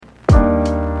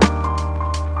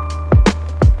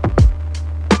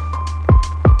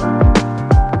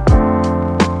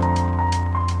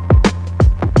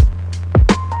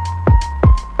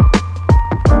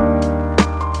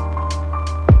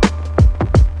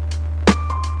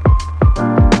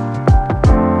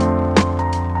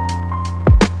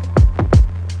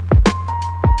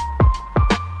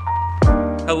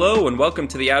welcome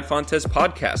to the Ad Fontes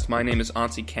podcast. My name is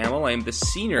Ansi Camel. I am the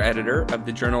senior editor of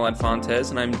the journal Ad Fontes,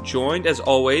 and I'm joined, as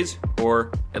always,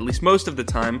 or at least most of the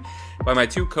time, by my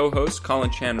two co-hosts,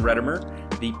 Colin Chan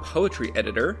Redimer, the poetry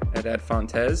editor at Ad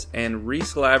Fontes, and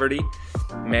Reese Laverty,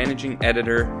 managing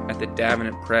editor at the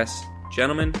Davenant Press.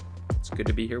 Gentlemen, it's good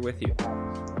to be here with you.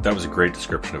 That was a great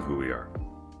description of who we are.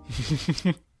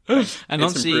 And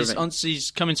Ansi's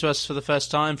coming to us for the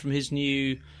first time from his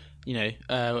new,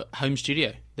 home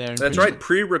studio there in That's Princeton. right,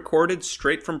 pre-recorded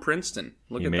straight from Princeton.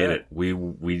 Look at that. He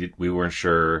made it. We weren't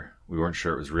sure. We weren't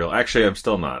sure it was real. Actually, I'm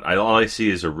still not. All I see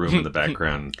is a room in the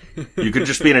background. You could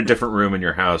just be in a different room in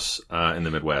your house in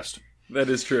the Midwest. That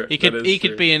is true. He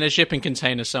could be in a shipping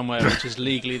container somewhere, which is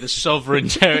legally the sovereign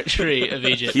territory of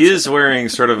Egypt. He is wearing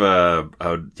sort of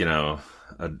a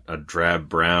drab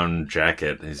brown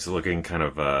jacket. He's looking kind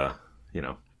of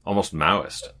almost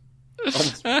Maoist.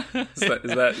 Is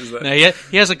that? No,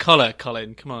 he has a collar,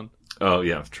 Colin. Come on. Oh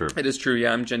yeah, true. It is true.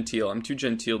 Yeah, I'm genteel. I'm too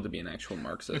genteel to be an actual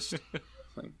Marxist.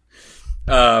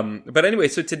 But anyway,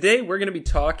 so today we're going to be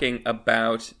talking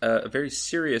about a very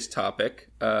serious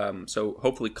topic. So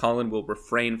hopefully Colin will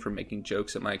refrain from making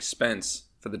jokes at my expense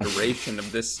for the duration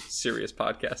of this serious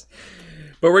podcast.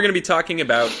 But we're going to be talking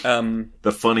about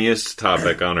the funniest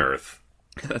topic on earth.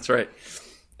 That's right.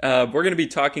 We're going to be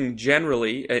talking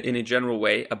generally, in a general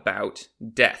way, about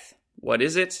death. What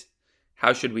is it?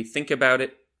 How should we think about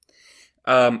it?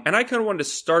 And I kind of wanted to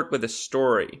start with a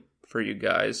story for you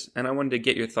guys, and I wanted to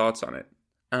get your thoughts on it.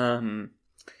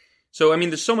 So, I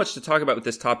mean, there's so much to talk about with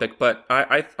this topic, but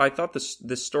I thought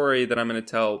this story that I'm going to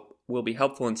tell will be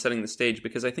helpful in setting the stage,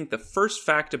 because I think the first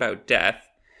fact about death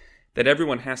that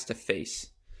everyone has to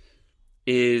face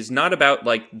is not about,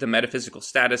 like, the metaphysical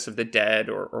status of the dead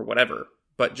or whatever,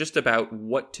 but just about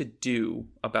what to do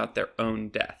about their own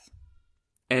death.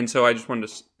 And so I just wanted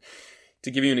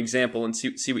to give you an example and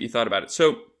see what you thought about it.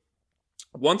 So,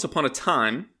 once upon a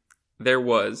time, there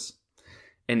was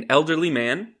an elderly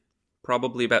man,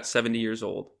 probably about 70 years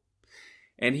old,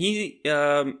 and he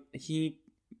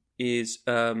is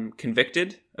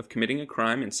convicted of committing a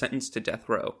crime and sentenced to death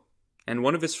row. And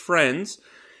one of his friends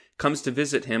comes to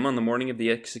visit him on the morning of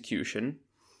the execution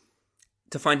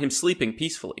to find him sleeping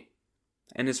peacefully.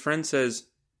 And his friend says,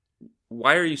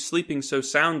 "Why are you sleeping so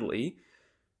soundly?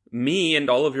 Me and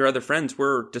all of your other friends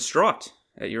were distraught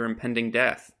at your impending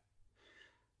death.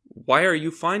 Why are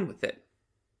you fine with it?"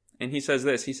 And he says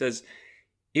this, he says,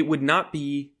 "It would not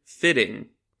be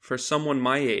fitting for someone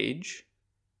my age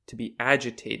to be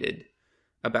agitated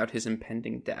about his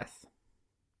impending death.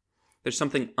 There's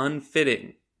something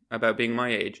unfitting about being my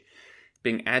age,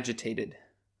 being agitated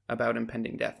about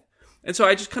impending death." And so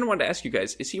I just kind of wanted to ask you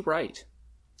guys, is he right?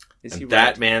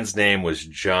 That man's name was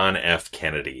John F.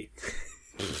 Kennedy.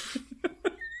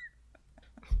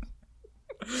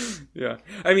 Yeah.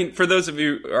 I mean, for those of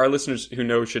you, our listeners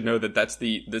who should know that that's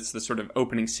the sort of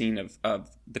opening scene of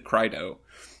the Crito.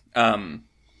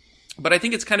 But I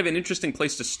think it's kind of an interesting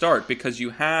place to start, because you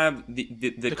have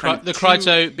the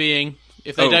Crito being,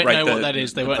 if they don't know what that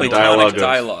is, they won't know.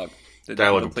 Dialogue. The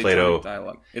Dialogue of Plato.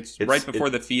 Dialogue. It's right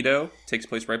before the Phaedo. Takes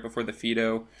place right before the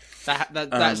Phaedo.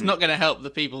 That's not going to help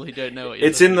the people who don't know what you're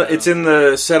It's in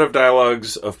the set of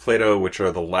dialogues of Plato, which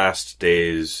are the last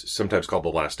days, sometimes called the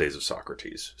last days of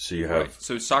Socrates. So you have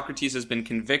So Socrates has been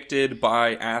convicted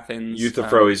by Athens.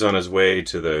 Euthyphro, he's on his way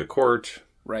to the court.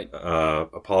 Right.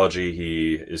 Apology,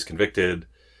 he is convicted.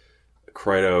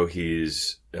 Crito,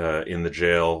 he's in the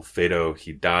jail. Phaedo,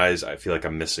 he dies. I feel like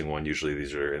I'm missing one. Usually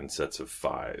these are in sets of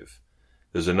 5.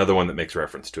 There's another one that makes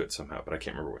reference to it somehow, but I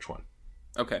can't remember which one.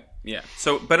 Okay, yeah.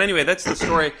 So, but anyway, that's the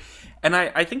story. And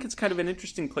I think it's kind of an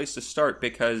interesting place to start,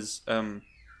 because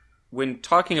when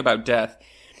talking about death,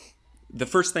 the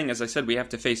first thing, as I said, we have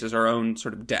to face is our own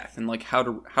sort of death, and like how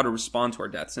to respond to our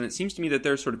deaths. And it seems to me that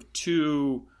there's sort of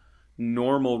two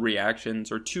normal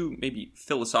reactions, or two maybe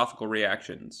philosophical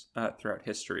reactions throughout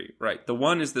history, right? The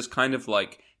one is this kind of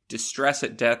like distress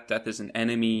at death. Death is an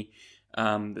enemy.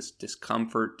 This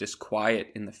discomfort,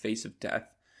 disquiet in the face of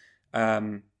death.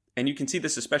 And you can see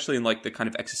this especially in like the kind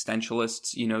of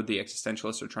existentialists. The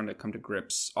existentialists are trying to come to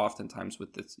grips oftentimes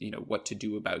with this, what to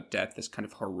do about death, this kind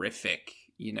of horrific,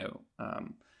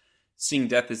 seeing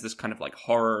death as this kind of like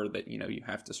horror that, you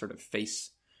have to sort of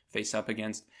face up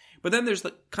against. But then there's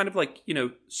kind of like,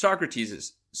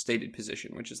 Socrates' stated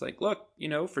position, which is like, look,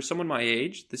 for someone my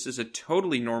age, this is a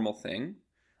totally normal thing.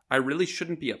 I really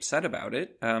shouldn't be upset about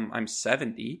it. I'm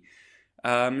 70.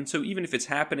 And so even if it's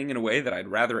happening in a way that I'd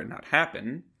rather it not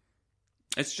happen,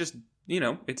 it's just,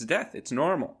 it's death. It's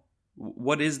normal.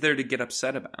 What is there to get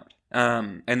upset about?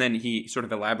 And then he sort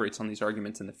of elaborates on these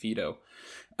arguments in the Phaedo.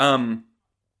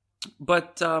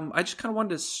 But I just kind of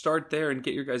wanted to start there and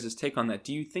get your guys' take on that.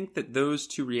 Do you think that those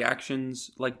two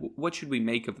reactions, like, what should we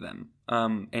make of them?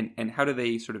 And how do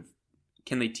they sort of,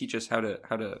 can they teach us how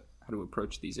to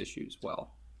approach these issues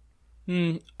well?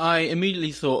 I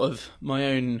immediately thought of my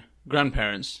own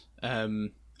grandparents,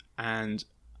 and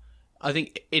I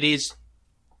think it is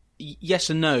yes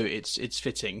and no. It's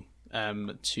fitting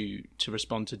to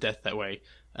respond to death that way.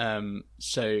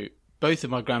 So both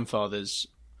of my grandfathers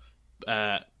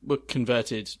were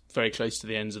converted very close to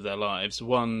the ends of their lives.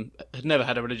 One had never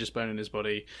had a religious bone in his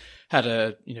body, had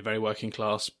a very working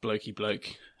class blokey bloke,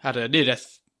 had a near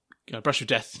death brush of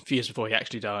death a few years before he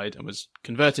actually died, and was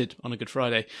converted on a Good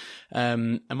Friday.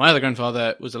 And my other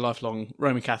grandfather was a lifelong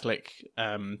Roman Catholic.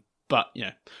 But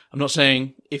I'm not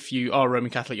saying if you are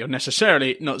Roman Catholic you're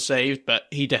necessarily not saved, but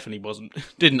he definitely wasn't.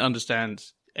 Didn't understand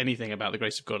anything about the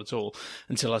grace of God at all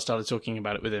until I started talking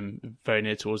about it with him very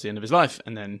near towards the end of his life,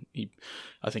 and then he,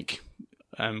 I think,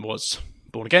 was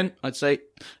born again, I'd say.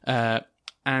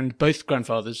 And both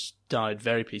grandfathers died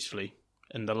very peacefully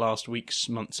in the last weeks,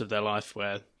 months of their life,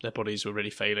 where their bodies were really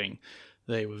failing.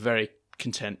 They were very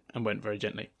content and went very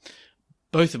gently.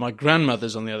 Both of my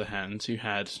grandmothers, on the other hand, who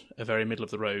had a very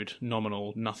middle-of-the-road,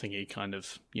 nominal, nothingy kind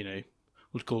of,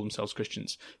 would call themselves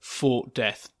Christians, fought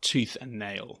death tooth and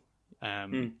nail.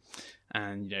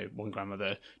 And, one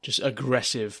grandmother just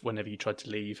aggressive whenever you tried to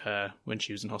leave her when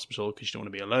she was in hospital because she didn't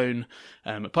want to be alone.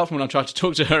 Apart from when I tried to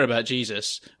talk to her about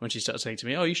Jesus, when she started saying to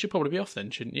me, "Oh, you should probably be off then,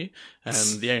 shouldn't you?"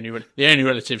 The only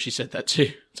relative she said that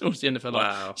to towards the end of her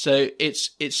life. Wow. So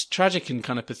it's tragic and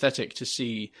kind of pathetic to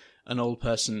see an old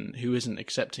person who isn't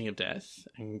accepting of death,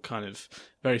 and kind of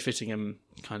very fitting and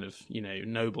kind of,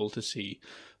 noble to see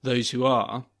those who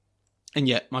are. And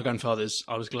yet my grandfathers,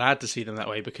 I was glad to see them that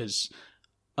way because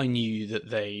I knew that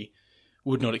they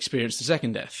would not experience the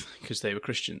second death because they were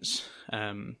Christians.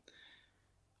 When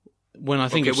I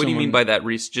think of what do you mean by that,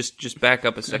 Reese? Just back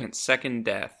up a second. Second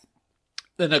death.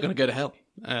 They're not going to go to hell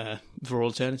for all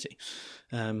eternity.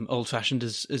 Old-fashioned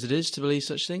as it is to believe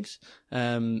such things.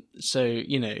 So,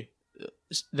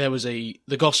 there was the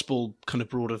gospel kind of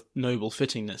brought a noble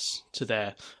fittingness to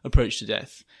their approach to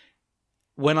death.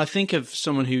 When I think of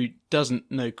someone who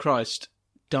doesn't know Christ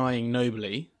dying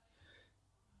nobly,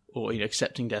 or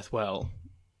accepting death well,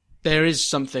 there is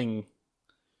something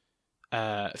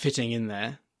fitting in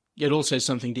there, yet also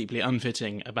something deeply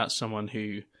unfitting about someone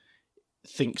who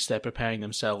thinks they're preparing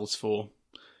themselves for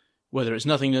whether it's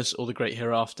nothingness or the great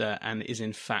hereafter, and is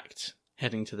in fact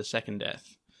heading to the second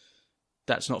death.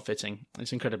 That's not fitting.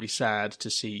 It's incredibly sad to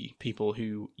see people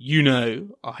who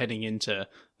are heading into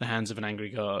the hands of an angry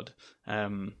God,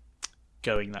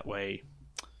 going that way,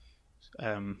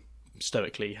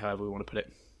 stoically, however we want to put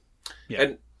it.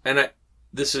 Yeah.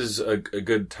 This is a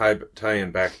good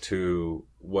tie-in back to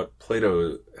what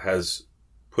Plato has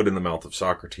put in the mouth of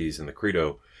Socrates in the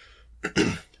Crito,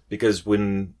 because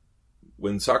when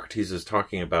Socrates is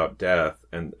talking about death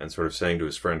and sort of saying to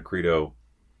his friend Crito,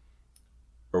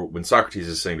 or when Socrates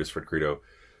is saying to his friend Crito,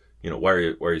 why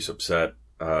are you so upset?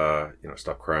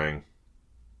 Stop crying.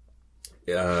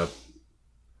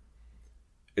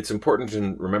 It's important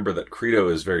to remember that Crito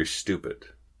is very stupid.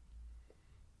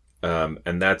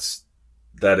 And that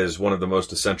is one of the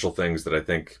most essential things that I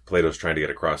think Plato's trying to get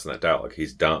across in that dialogue.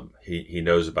 He's dumb. He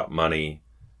knows about money.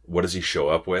 What does he show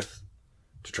up with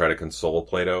to try to console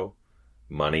Plato?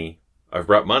 Money. I've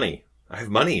brought money. I have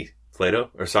money,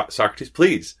 Plato, or Socrates,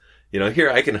 please. Here,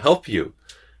 I can help you.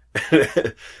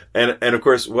 and of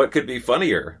course, what could be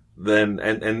funnier than,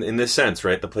 and in this sense,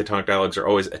 right, the Platonic dialogues are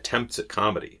always attempts at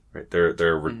comedy, right?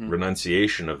 They're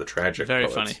renunciation of the tragic. Very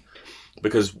poets. Funny.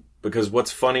 Because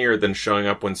what's funnier than showing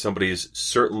up when somebody's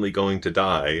certainly going to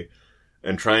die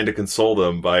and trying to console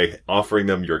them by offering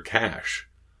them your cash?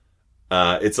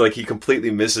 It's like he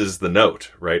completely misses the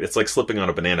note, right? It's like slipping on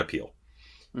a banana peel.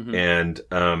 Mm-hmm.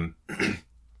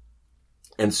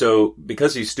 And so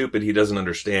because he's stupid, he doesn't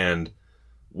understand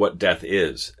what death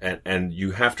is. And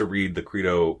you have to read the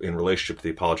Crito in relationship to the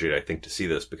Apology, I think, to see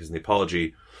this, because in the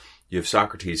Apology, you have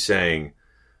Socrates saying,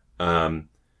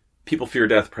 people fear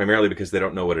death primarily because they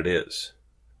don't know what it is.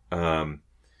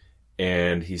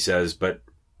 And he says, but,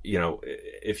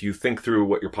 if you think through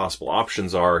what your possible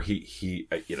options are,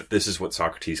 this is what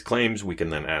Socrates claims. We can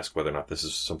then ask whether or not this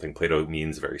is something Plato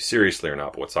means very seriously or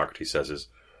not. But what Socrates says is,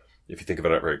 if you think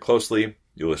about it very closely,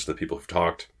 you listen to the people who've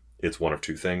talked, it's one of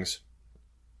two things.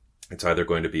 It's either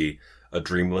going to be a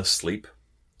dreamless sleep,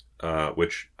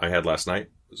 which I had last night.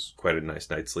 It was quite a nice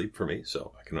night's sleep for me.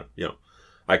 So I can,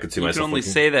 I could see myself. You can only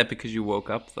say that because you woke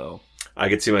up, though. I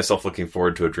could see myself looking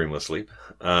forward to a dreamless sleep.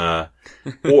 Or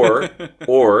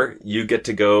you get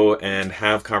to go and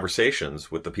have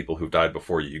conversations with the people who've died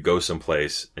before you. You go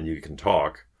someplace and you can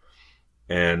talk.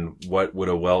 And what would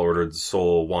a well-ordered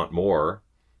soul want more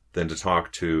than to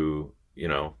talk to,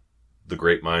 the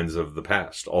great minds of the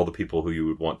past, all the people who you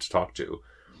would want to talk to,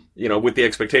 with the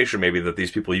expectation maybe that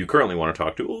these people you currently want to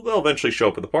talk to, well, they'll eventually show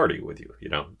up at the party with you.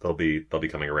 They'll be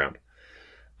coming around.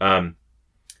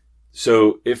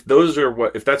 So if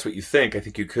that's what you think, I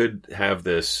think you could have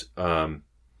this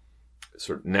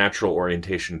sort of natural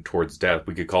orientation towards death.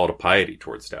 We could call it a piety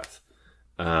towards death.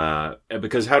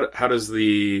 Because how does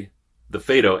the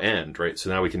Phaedo end, right? So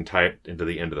now we can tie it into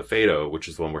the end of the Phaedo, which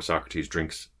is the one where Socrates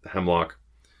drinks the hemlock,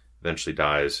 eventually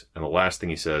dies, and the last thing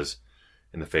he says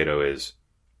in the Phaedo is,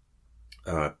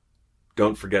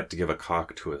 don't forget to give a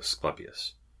cock to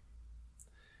Asclepius.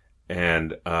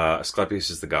 And Asclepius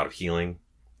is the god of healing.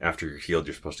 After you're healed,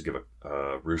 you're supposed to give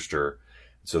a rooster.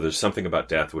 So there's something about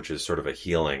death which is sort of a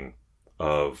healing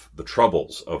of the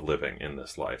troubles of living in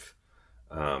this life.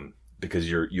 Because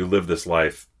you live this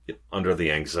life under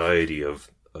the anxiety of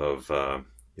the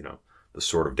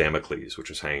sword of Damocles,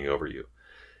 which is hanging over you.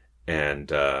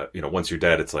 And, once you're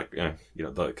dead, it's like,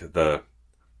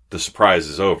 the surprise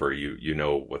is over. You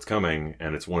know what's coming,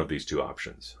 and it's one of these two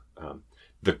options.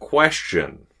 The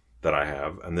question that I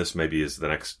have, and this maybe is the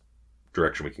next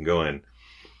direction we can go in,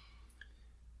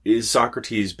 is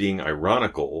Socrates being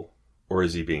ironical, or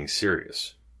is he being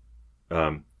serious?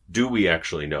 Do we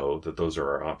actually know that those are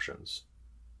our options?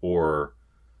 Or,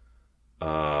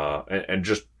 and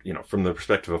just, from the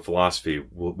perspective of philosophy,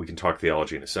 we can talk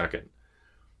theology in a second.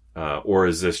 Or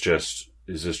is this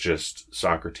just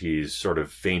Socrates sort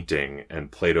of fainting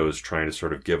and Plato's trying to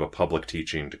sort of give a public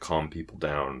teaching to calm people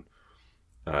down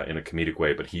in a comedic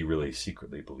way, but he really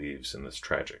secretly believes in this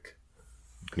tragic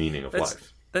meaning of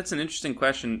life? That's an interesting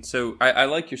question. So I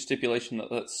like your stipulation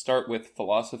that let's start with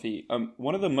philosophy.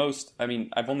 One of the most,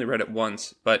 I've only read it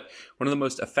once, but one of the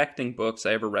most affecting books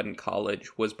I ever read in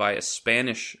college was by a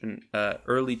Spanish,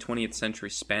 early 20th century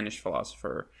Spanish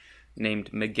philosopher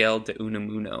named Miguel de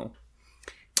Unamuno.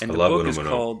 And the book is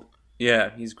called,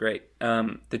 he's great,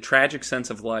 The Tragic Sense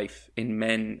of Life in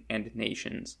Men and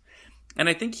Nations. And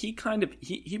I think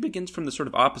he begins from the sort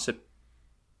of opposite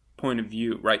point of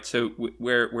view, right? So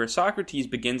where Socrates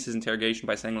begins his interrogation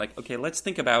by saying, like, okay, let's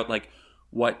think about like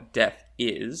what death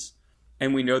is,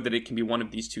 and we know that it can be one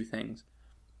of these two things.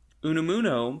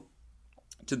 Unamuno,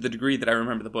 to the degree that I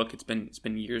remember the book, it's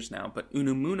been years now, but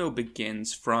Unamuno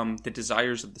begins from the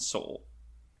desires of the soul,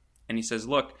 and he says,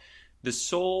 look, the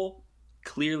soul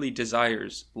clearly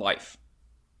desires life.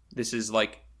 This is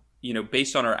like,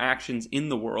 based on our actions in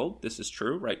the world, this is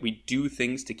true, right? We do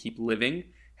things to keep living.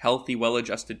 Healthy,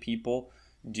 well-adjusted people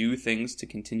do things to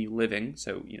continue living.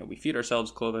 So, we feed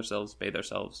ourselves, clothe ourselves, bathe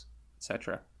ourselves,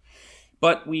 etc.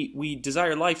 But we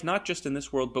desire life not just in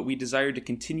this world, but we desire to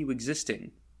continue existing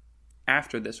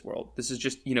after this world. This is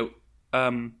just,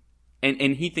 and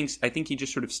he thinks, I think he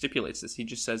just sort of stipulates this. He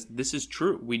just says, this is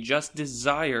true. We just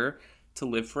desire to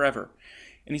live forever.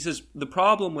 And he says the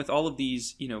problem with all of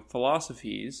these,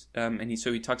 philosophies, and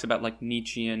he talks about like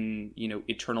Nietzschean,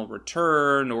 eternal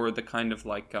return, or the kind of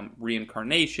like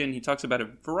reincarnation. He talks about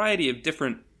a variety of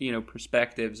different,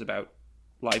 perspectives about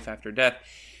life after death.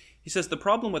 He says the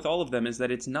problem with all of them is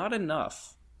that it's not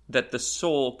enough that the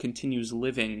soul continues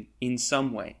living in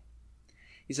some way.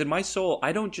 He said, my soul,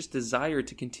 I don't just desire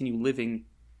to continue living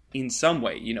in some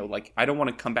way, like I don't want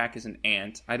to come back as an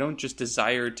ant. I don't just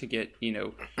desire to get,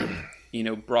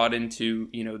 brought into,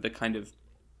 the kind of,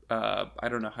 I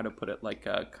don't know how to put it, like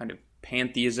a kind of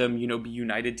pantheism, be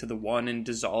united to the one and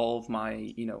dissolve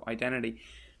my, identity.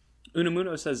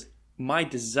 Unamuno says, my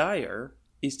desire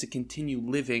is to continue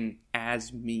living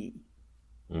as me.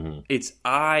 Mm-hmm. It's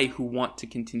I who want to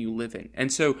continue living.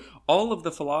 And so all of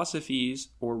the philosophies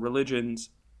or religions,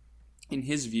 in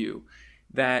his view,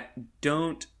 that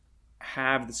don't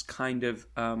have this kind of,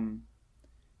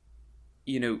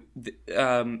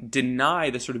 deny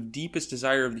the sort of deepest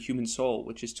desire of the human soul,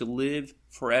 which is to live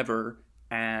forever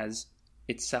as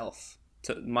itself.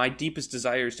 My deepest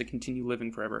desire is to continue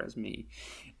living forever as me.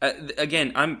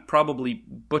 Again, I'm probably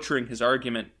butchering his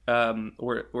argument,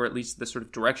 or at least the sort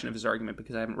of direction of his argument,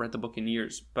 because I haven't read the book in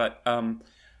years. But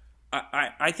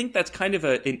I think that's kind of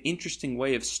an interesting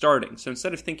way of starting. So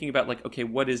instead of thinking about like, okay,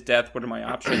 what is death? What are my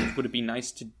options? Would it be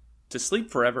nice to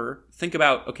sleep forever? Think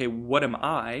about, okay, what am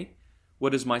I?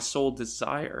 What does my soul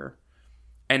desire?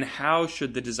 And how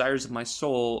should the desires of my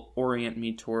soul orient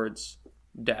me towards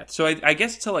death? So I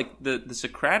guess to like the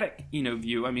Socratic,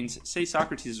 view, say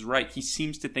Socrates is right. He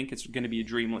seems to think it's going to be a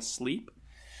dreamless sleep.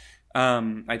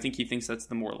 I think he thinks that's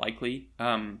the more likely.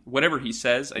 Whatever he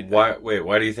says. Why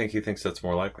do you think he thinks that's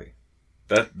more likely?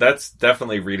 That's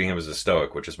definitely reading him as a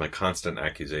Stoic, which is my constant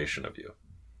accusation of you.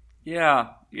 Yeah.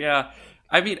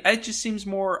 I mean, it just seems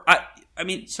more... I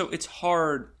mean, so it's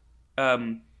hard...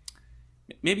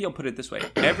 maybe I'll put it this way.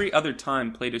 Every other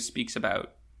time Plato speaks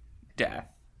about death,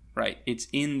 right, it's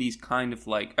in these kind of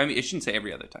like... I mean, I shouldn't say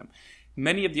every other time.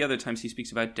 Many of the other times he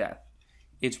speaks about death,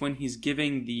 it's when he's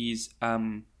giving these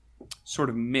sort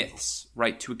of myths,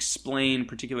 right, to explain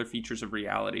particular features of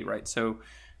reality, right? So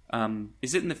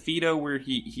is it in the Phaedo where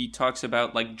he talks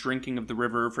about like drinking of the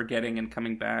river, forgetting and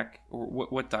coming back? Or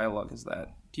what dialogue is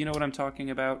that? Do you know what I'm talking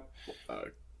about?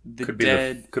 The could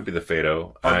dead be the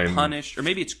Phaedo. are punished, or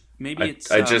maybe it's.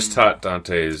 I just taught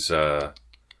Dante's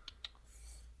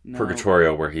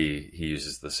Purgatorio, where he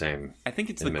uses the same. I think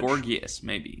it's image. the Gorgias,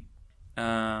 maybe,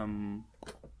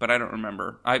 but I don't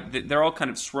remember. They're all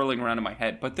kind of swirling around in my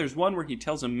head. But there's one where he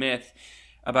tells a myth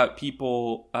about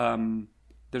people.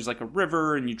 There's like a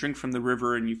river, and you drink from the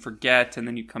river, and you forget, and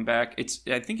then you come back.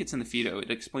 I think it's in the Phaedo.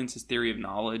 It explains his theory of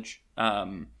knowledge.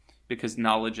 Because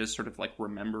knowledge is sort of like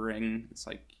remembering. It's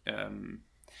like,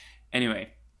 anyway.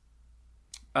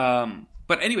 But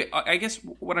anyway, I guess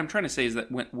what I'm trying to say is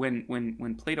that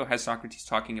when Plato has Socrates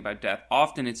talking about death,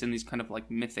 often it's in these kind of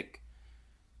like mythic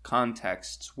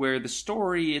contexts where the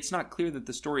story, it's not clear that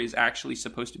the story is actually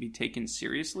supposed to be taken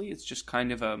seriously. It's just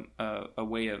kind of a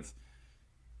way of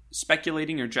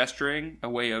speculating or gesturing, a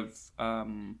way of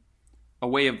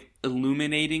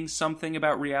illuminating something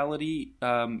about reality,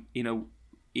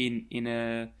 in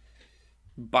a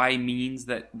by means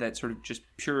that sort of just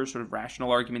pure sort of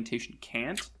rational argumentation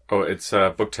can't. Oh, it's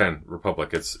book 10,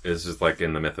 Republic. It's just like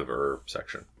in the Myth of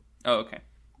Section. Oh,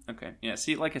 okay, yeah.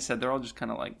 See, like I said, they're all just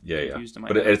kind of like confused in my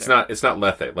but head it's there. not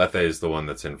Lethe. Lethe is the one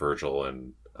that's in Virgil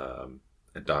and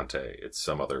Dante. It's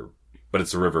some other, but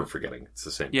it's the River of Forgetting. It's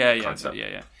the same concept.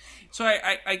 Yeah. So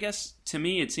I guess to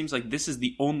me it seems like this is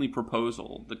the only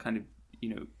proposal, the kind of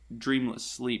dreamless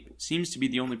sleep seems to be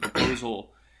the only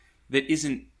proposal that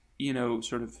isn't,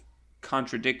 sort of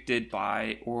contradicted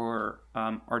by or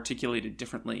articulated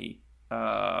differently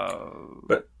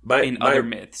but in other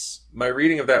myths. My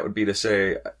reading of that would be to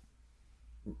say,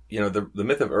 the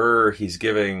myth of he's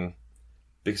giving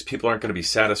because people aren't going to be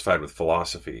satisfied with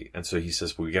philosophy, and so he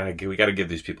says we got to give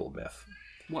these people a myth.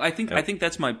 Well, I think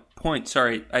that's my point.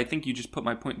 Sorry, I think you just put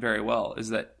my point very well. Is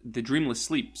that the dreamless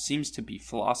sleep seems to be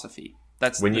philosophy.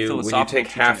 That's when you take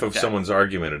half of someone's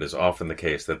argument, it is often the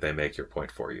case that they make your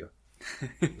point for you.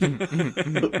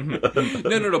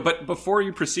 No. But before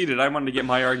you proceeded, I wanted to get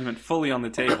my argument fully on the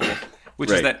table,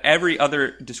 which is that every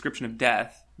other description of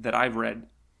death that I've read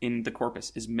in the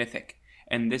corpus is mythic,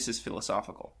 and this is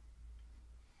philosophical.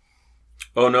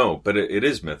 Oh no, but it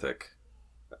is mythic.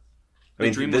 I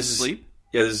mean, dreamless sleep.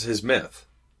 Yeah, this is his myth.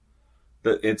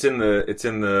 It's in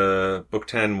the book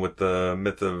 10 with the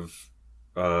myth of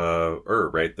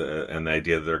right? And the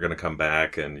idea that they're going to come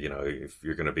back, and if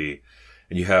you're going to be,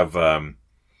 and you have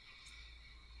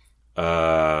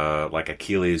like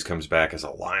Achilles comes back as a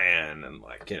lion, and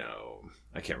I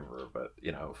can't remember, but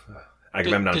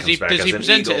Agamemnon comes back as an eagle. Does he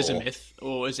present it as a myth,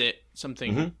 or is it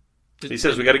something? Mm-hmm. He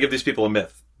says we got to give these people a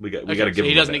myth. We got to give.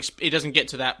 He them he doesn't get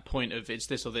to that point of it's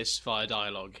this or this via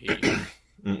dialogue.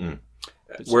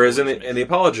 Whereas in the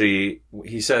Apology,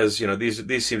 he says,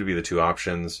 these seem to be the two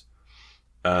options.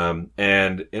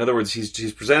 And in other words,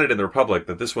 he's presented in the Republic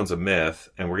that this one's a myth,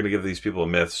 and we're going to give these people a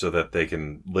myth so that they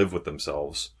can live with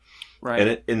themselves. Right.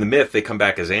 And in the myth, they come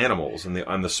back as animals. And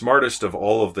the smartest of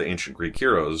all of the ancient Greek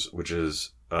heroes, which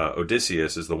is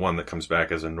Odysseus, is the one that comes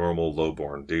back as a normal,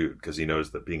 low-born dude, because he knows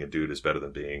that being a dude is better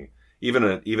than being even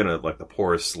like the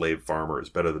poorest slave farmer is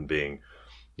better than being,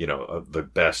 the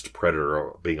best predator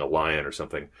or being a lion or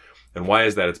something. And why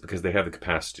is that? It's because they have the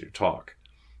capacity to talk.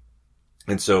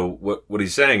 And so what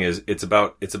he's saying is it's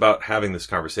about having this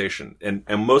conversation. And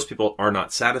most people are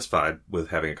not satisfied with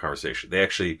having a conversation.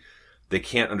 They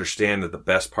can't understand that the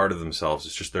best part of themselves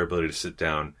is just their ability to sit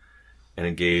down and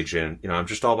engage in, I'm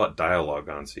just all about dialogue,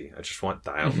 Anzi. I just want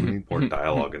dialogue. We need more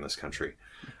dialogue in this country.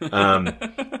 And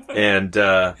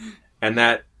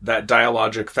that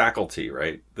dialogic faculty,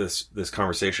 right? This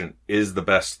conversation is the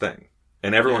best thing.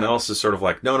 And everyone else is sort of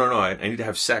like, no, I need to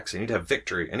have sex. I need to have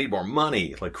victory. I need more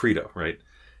money, like Crito, right?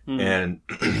 And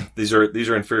these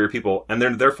are inferior people, and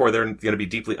therefore they're going to be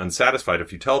deeply unsatisfied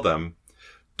if you tell them,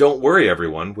 don't worry,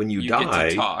 everyone, when you die,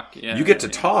 get to talk. You get to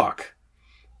talk.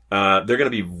 They're going to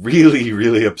be really,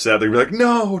 really upset. They're going to be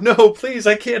like, no, please,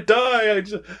 I can't die.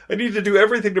 I need to do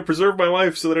everything to preserve my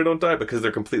life so that I don't die, because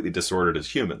they're completely disordered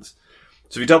as humans.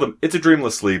 So if you tell them it's a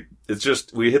dreamless sleep, it's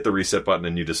just we hit the reset button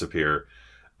and you disappear.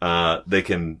 they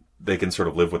can sort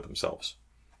of live with themselves.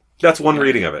 That's one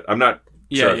reading of it. I'm not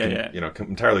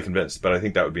entirely convinced, but I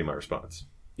think that would be my response.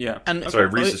 Yeah. And sorry,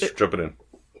 Reese is jumping in.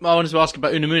 I wanted to ask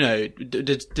about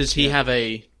Unamuno. Does he have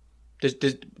a? Does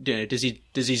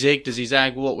he zig? Does he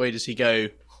zag? What way does he go?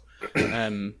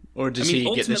 Or does he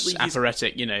get this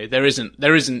aphoretic? There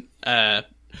isn't a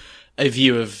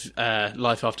view of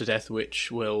life after death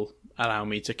which will allow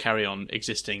me to carry on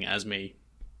existing as me.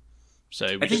 So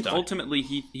I think ultimately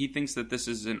he thinks that this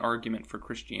is an argument for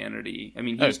Christianity. I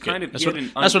mean, he was kind of... That's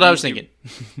what I was thinking.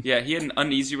 Yeah, he had an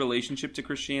uneasy relationship to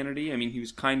Christianity. I mean, he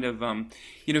was kind of...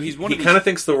 he's one of He kind of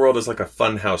thinks the world is like a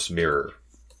funhouse mirror.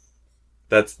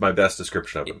 That's my best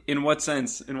description of him. In what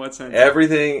sense?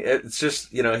 Everything, it's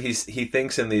just, he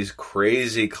thinks in these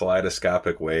crazy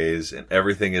kaleidoscopic ways, and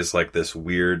everything is like this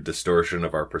weird distortion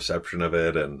of our perception of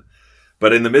it,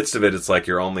 but in the midst of it, it's like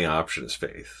your only option is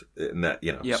faith. And that,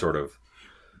 sort of...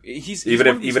 He's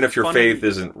even if your faith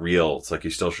isn't real, it's like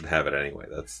you still should have it anyway.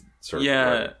 That's sort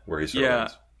of where he sort of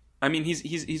is. I mean,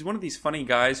 he's one of these funny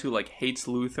guys who like hates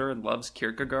Luther and loves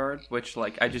Kierkegaard, which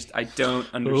like I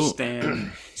don't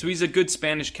understand. So he's a good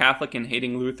Spanish Catholic in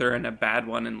hating Luther and a bad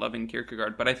one in loving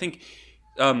Kierkegaard. But I think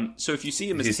so. If you see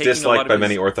him as he's taking disliked a lot of by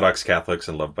many Orthodox Catholics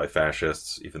and loved by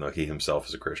fascists, even though he himself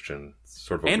is a Christian.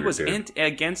 Sort of and was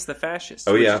against the fascists.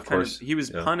 Oh yeah, of course. He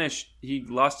was punished. He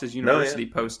lost his university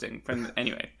posting.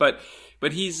 Anyway, but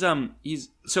he's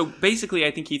so basically,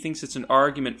 I think he thinks it's an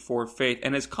argument for faith.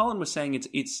 And as Colin was saying,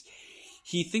 it's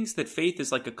he thinks that faith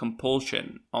is like a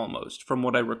compulsion almost, from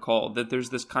what I recall. That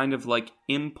there's this kind of like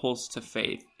impulse to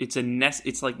faith. It's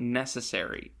like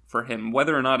necessary for him,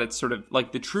 whether or not it's sort of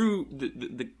like the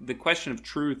question of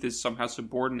truth is somehow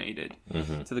subordinated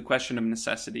to the question of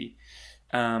necessity.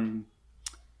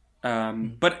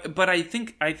 But I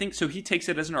think so. He takes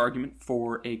it as an argument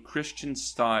for a Christian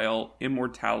style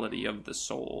immortality of the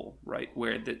soul, right?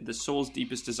 Where the soul's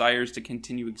deepest desire is to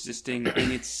continue existing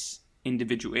in its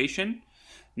individuation,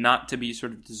 not to be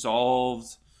sort of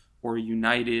dissolved or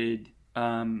united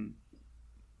in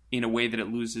a way that it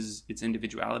loses its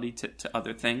individuality to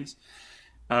other things.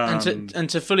 And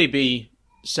to fully be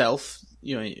self,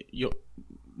 your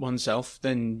oneself,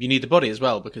 then you need the body as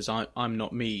well, because I'm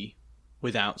not me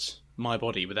without my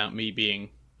body, without me being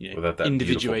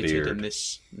individuated in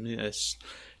this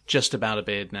just about a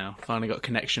beard now. Finally got a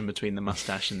connection between the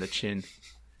mustache and the chin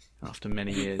after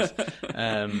many years.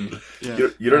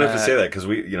 You don't have to say that because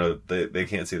they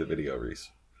can't see the video, Reese.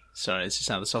 Sorry, this is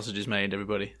how the sausage is made,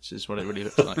 everybody. This is what it really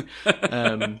looks like.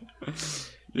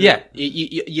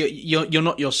 You're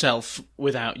not yourself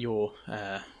without your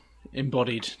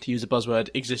embodied, to use a buzzword,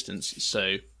 existence.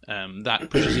 So that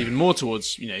pushes even more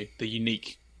towards the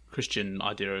unique Christian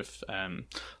idea of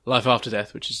life after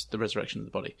death, which is the resurrection of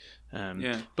the body.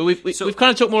 But we've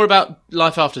kind of talked more about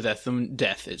life after death than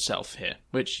death itself here,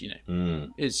 which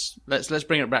is let's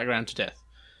bring it back around to death.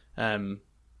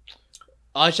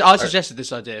 I suggested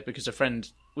this idea because a friend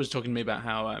was talking to me about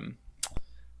how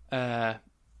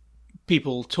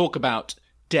people talk about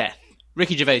death.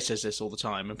 Ricky Gervais says this all the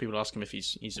time when people ask him if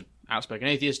he's an outspoken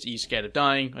atheist, he's scared of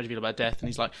dying, how do you feel about death? And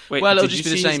he's like, well, it'll just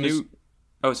be the same as...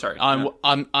 Oh, sorry.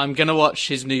 I'm gonna watch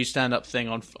his new stand-up thing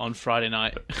on Friday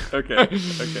night. Okay.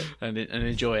 and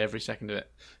enjoy every second of it.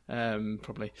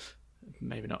 Probably,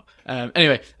 maybe not.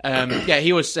 Anyway,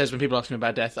 he always says when people ask him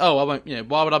about death, oh, I won't.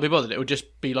 Why would I be bothered? It would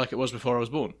just be like it was before I was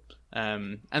born.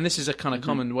 And this is a kind of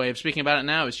common way of speaking about it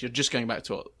now. Is you're just going back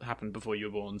to what happened before you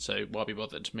were born. So why be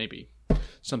bothered? Maybe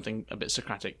something a bit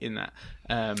Socratic in that.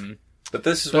 But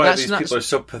this is why these people are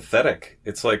so pathetic.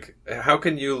 It's like, how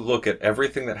can you look at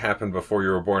everything that happened before you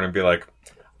were born and be like,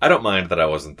 I don't mind that I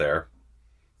wasn't there.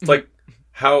 It's like,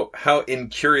 how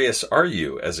incurious are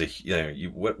you as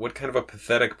what kind of a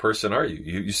pathetic person are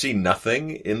you? You see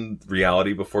nothing in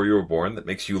reality before you were born that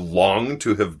makes you long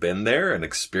to have been there and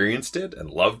experienced it and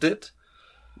loved it.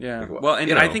 Yeah. Well,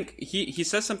 and I think he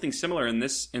says something similar in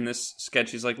this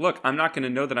sketch. He's like, look, I'm not going to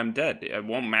know that I'm dead. It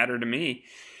won't matter to me.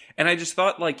 And I just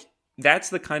thought, like, that's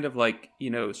the kind of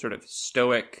sort of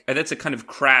stoic, that's a kind of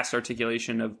crass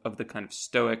articulation of the kind of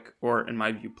stoic, or in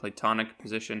my view, Platonic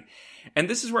position. And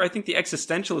this is where I think the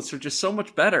existentialists are just so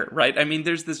much better, right? I mean,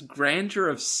 there's this grandeur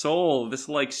of soul, this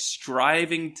like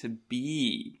striving to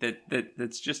be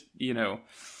that's just,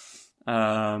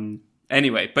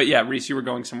 anyway, but yeah, Reese, you were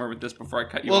going somewhere with this before I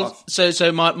cut you off.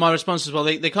 So my response is, well,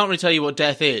 they can't really tell you what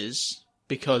death is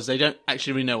because they don't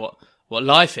actually really know what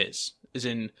life is, as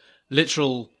in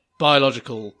literal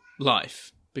biological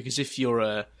life. Because if you're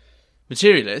a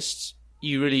materialist,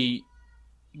 you really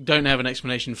don't have an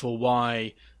explanation for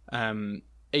why a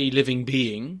living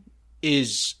being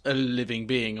is a living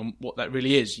being and what that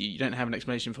really is. You don't have an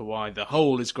explanation for why the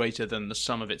whole is greater than the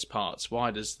sum of its parts.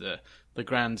 Why does the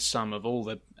grand sum of all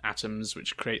the atoms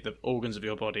which create the organs of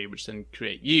your body, which then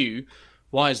create you,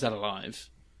 why is that alive?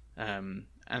 And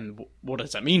what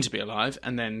does that mean to be alive?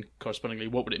 And then correspondingly,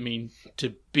 what would it mean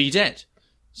to be dead?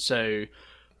 So,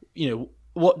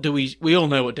 what do we all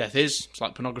know what death is? It's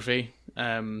like pornography.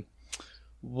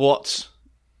 What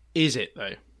is it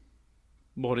though?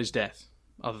 What is death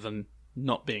other than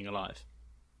not being alive?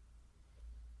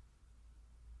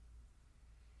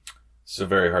 It's a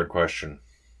very hard question.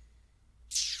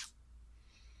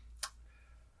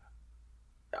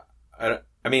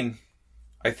 I mean,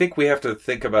 I think we have to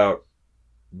think about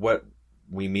what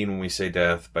we mean when we say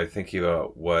death by thinking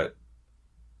about what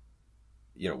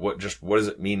does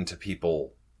it mean to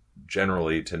people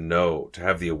generally to know, to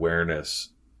have the awareness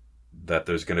that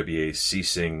there's going to be a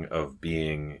ceasing of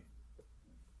being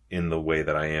in the way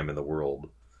that I am in the world,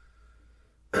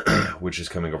 which is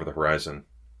coming over the horizon.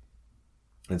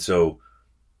 And so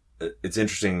it's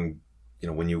interesting,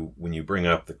 when you bring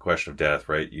up the question of death,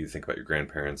 right? You think about your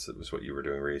grandparents. That was what you were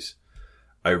doing, Reese.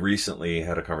 I recently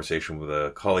had a conversation with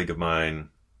a colleague of mine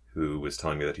who was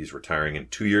telling me that he's retiring in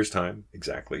 2 years' time,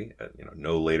 exactly.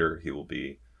 No later he will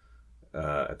be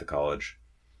at the college.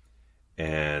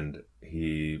 And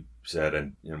he said,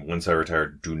 and once I retire,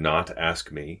 do not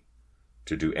ask me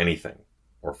to do anything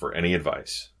or for any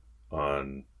advice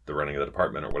on the running of the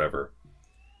department or whatever.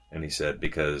 And he said,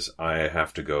 because I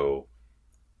have to go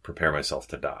prepare myself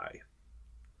to die.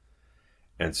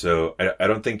 And so I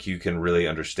don't think you can really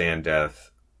understand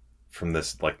death from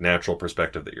this natural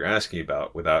perspective that you're asking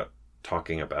about without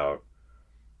talking about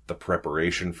the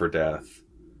preparation for death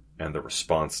and the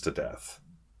response to death.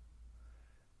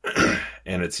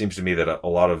 And it seems to me that a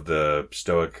lot of the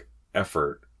Stoic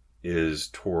effort is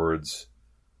towards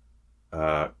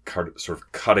sort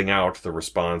of cutting out the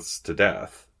response to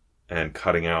death and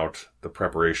cutting out the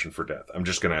preparation for death. I'm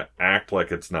just going to act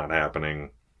like it's not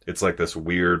happening. It's like this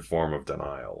weird form of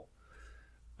denial.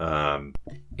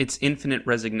 It's infinite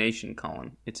resignation,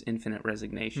 Colin. It's infinite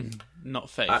resignation. Not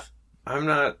faith. I'm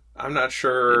not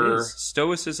sure. It is.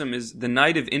 Stoicism is the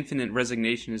knight of infinite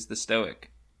resignation is the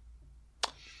Stoic.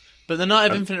 But the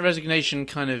knight of infinite resignation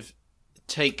kind of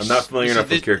takes... I'm not familiar enough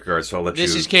with Kierkegaard, so I'll let you...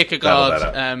 This is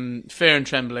Kierkegaard, Fear and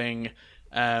Trembling.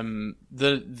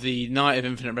 The Knight of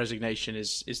Infinite Resignation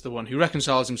is the one who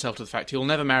reconciles himself to the fact he will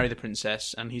never marry the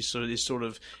princess, and he's sort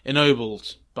of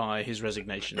ennobled by his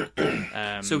resignation.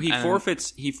 So he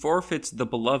forfeits the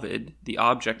beloved, the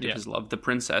object of his love, the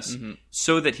princess,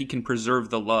 so that he can preserve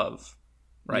the love.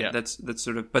 Right? Yeah. That's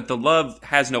sort of, but the love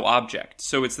has no object,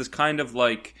 so it's this kind of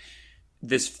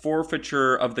this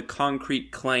forfeiture of the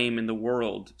concrete claim in the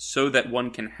world, so that one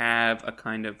can have a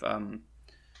kind of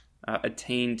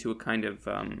attain to a kind of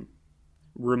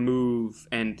remove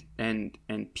and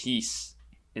peace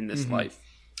in this life,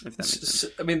 if that makes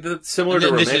sense. I mean, similar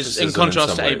to this romanticism is in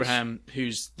contrast to ways. Abraham,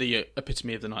 who's the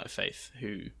epitome of the knight of faith,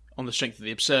 who, on the strength of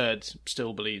the absurd,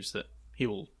 still believes that he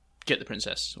will get the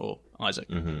princess or Isaac.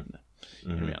 In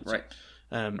reality.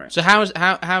 Right. So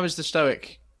how is the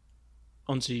Stoic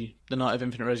onto the Knight of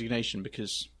Infinite Resignation?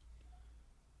 Because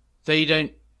they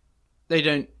don't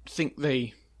think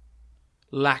they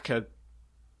lack a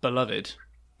beloved.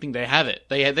 I think they have it.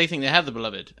 They think they have the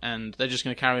beloved, and they're just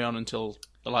going to carry on until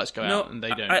the lights go out, and they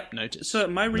don't notice. So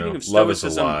my reading of love is a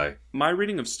Stoicism, lie. My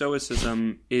reading of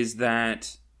Stoicism is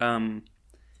that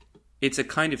it's a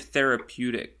kind of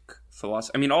therapeutic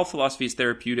philosophy. I mean, all philosophy is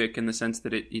therapeutic in the sense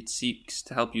that it seeks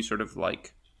to help you sort of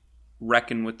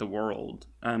reckon with the world.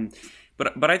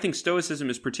 But I think Stoicism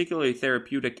is particularly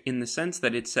therapeutic in the sense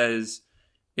that it says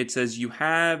you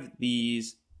have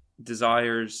these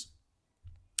desires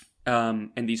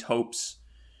and these hopes,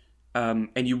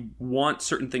 and you want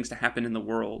certain things to happen in the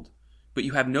world, but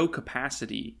you have no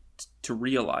capacity to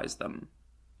realize them,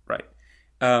 right?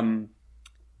 And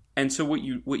so what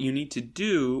you need to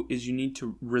do is you need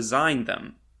to resign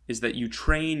them. Is that you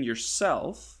train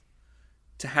yourself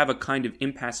to have a kind of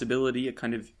impassibility, a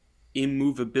kind of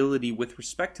immovability with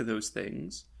respect to those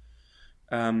things,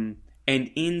 and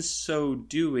in so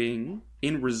doing,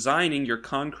 in resigning your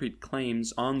concrete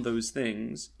claims on those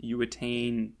things, you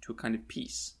attain to a kind of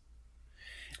peace.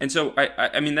 And so,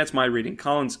 I mean, that's my reading.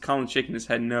 Colin's shaking his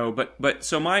head no, but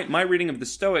so my reading of the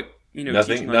Stoic,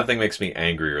 nothing makes me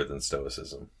angrier than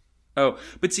Stoicism. Oh,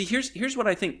 but see, here's what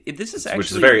I think. This is actually,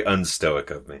 which is very unstoic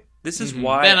of me. This is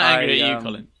why they're not angry at you,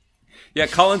 Colin. Yeah,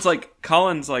 Colin's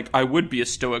like, I would be a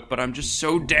Stoic, but I'm just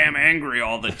so damn angry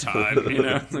all the time.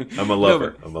 I'm a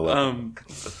lover. I'm a lover.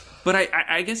 But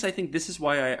I guess I think this is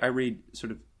why I read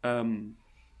sort of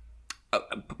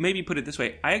maybe put it this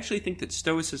way. I actually think that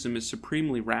Stoicism is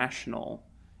supremely rational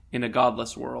in a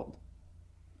godless world.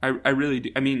 I really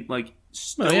do. I mean, like,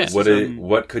 Stoicism...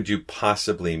 What could you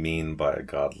possibly mean by a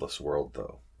godless world,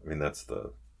 though? I mean, that's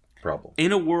the problem.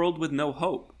 In a world with no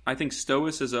hope, I think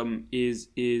Stoicism is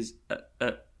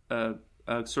a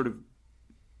sort of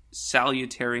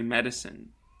salutary medicine.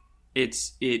 It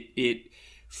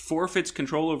forfeits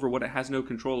control over what it has no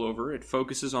control over. It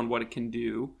focuses on what it can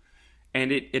do,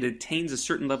 and it attains a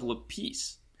certain level of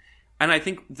peace. And I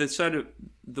think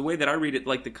the way that I read it,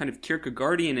 like the kind of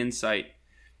Kierkegaardian insight,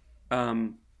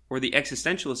 or the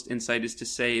existentialist insight, is to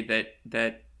say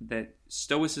that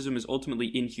Stoicism is ultimately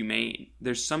inhumane.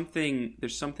 There's something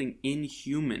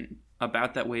inhuman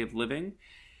about that way of living,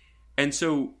 and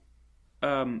so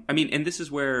I mean, and this is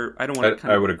where I don't want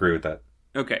to. I would agree with that.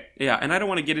 Okay, yeah, and I don't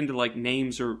want to get into like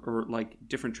names or like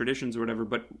different traditions or whatever,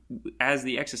 but as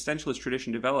the existentialist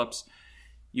tradition develops,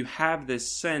 you have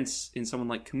this sense in someone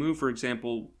like Camus, for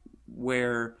example,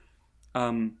 where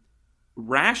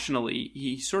rationally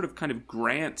he sort of kind of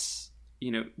grants,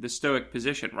 the Stoic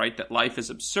position, right? That life is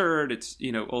absurd. It's,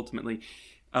 ultimately,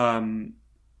 and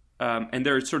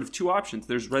there are sort of two options.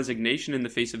 There's resignation in the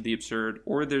face of the absurd,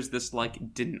 or there's this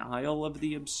like denial of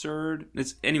the absurd.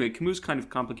 Anyway, Camus is kind of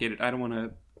complicated. I don't want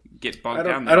to get bogged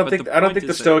down there. I don't think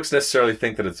the Stoics necessarily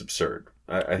think that it's absurd.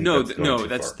 I think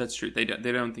that's true. They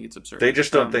don't think it's absurd. They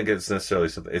just don't think it's necessarily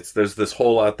something. There's this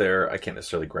hole out there. I can't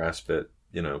necessarily grasp it,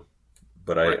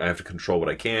 but I have to control what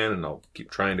I can, and I'll keep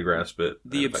trying to grasp it.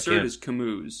 The absurd is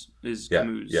Camus.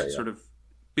 Sort of,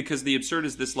 because the absurd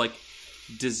is this like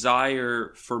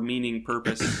desire for meaning,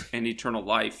 purpose, and eternal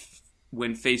life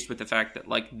when faced with the fact that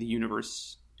like the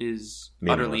universe is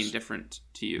utterly indifferent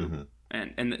to you, mm-hmm.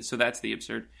 and so that's the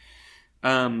absurd.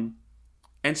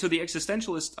 And so the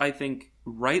existentialists, I think,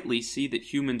 rightly see that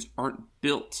humans aren't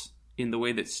built in the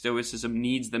way that Stoicism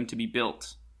needs them to be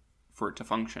built for it to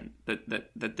function.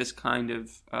 That this kind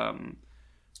of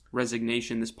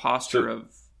resignation, this posture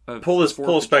of pull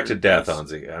us back to death,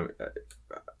 Hansi.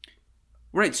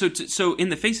 Right. So in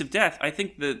the face of death, I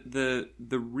think the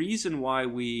reason why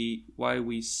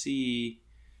we see,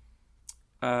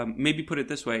 maybe put it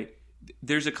this way,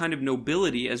 there's a kind of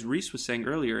nobility, as Reese was saying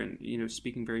earlier, and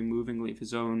speaking very movingly of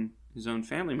his own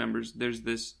family members. There's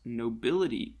this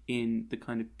nobility in the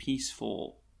kind of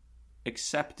peaceful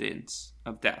acceptance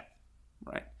of death,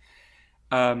 right?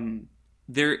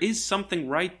 There is something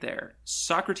right there.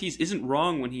 Socrates isn't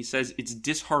wrong when he says it's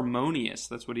disharmonious.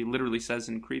 That's what he literally says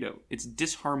in Crito. It's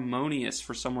disharmonious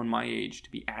for someone my age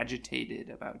to be agitated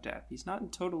about death. He's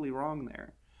not totally wrong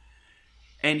there.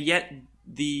 And yet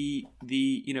the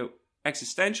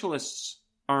existentialists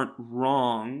aren't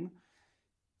wrong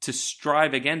to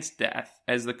strive against death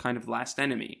as the kind of last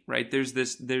enemy, right?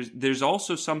 There's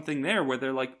also something there where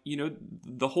they're like,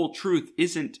 the whole truth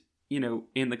isn't,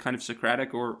 in the kind of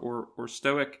Socratic or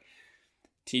Stoic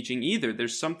teaching either.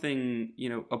 There's something,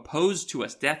 opposed to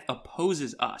us. Death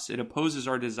opposes us. It opposes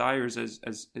our desires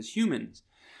as humans.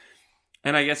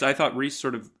 And I guess I thought Reese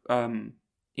sort of,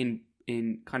 in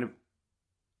kind of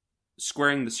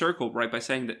squaring the circle, right, by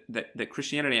saying that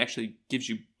Christianity actually gives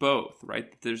you both,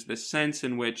 right? There's this sense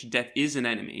in which death is an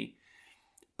enemy,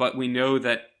 but we know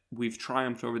that we've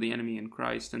triumphed over the enemy in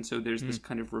Christ, and so there's this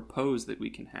kind of repose that we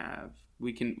can have.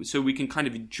 We can kind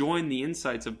of join the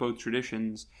insights of both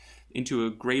traditions into a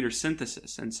greater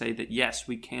synthesis and say that yes,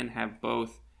 we can have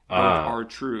both are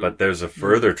true. But there's a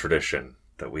further tradition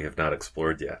that we have not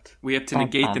explored yet. We have to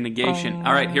negate the negation.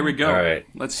 All right, here we go. All right,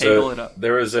 let's haggle it up.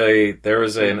 There was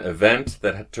an event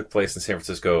that took place in San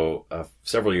Francisco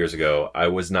several years ago. I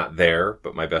was not there,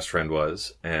 but my best friend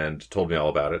was and told me all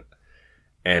about it.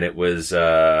 And it was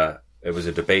a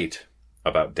debate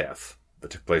about death that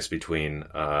took place between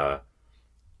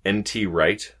N.T.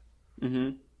 Wright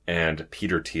mm-hmm. and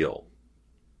Peter Thiel.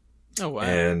 Oh, wow.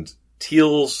 And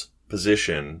Thiel's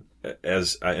position, and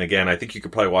again, I think you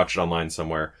could probably watch it online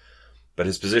somewhere, but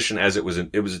his position as it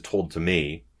was told to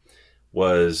me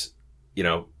was,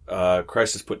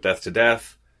 Christ has put death to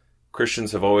death.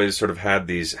 Christians have always sort of had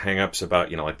these hang-ups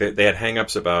about, like they had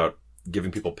hang-ups about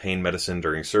giving people pain medicine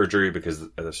during surgery because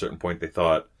at a certain point they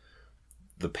thought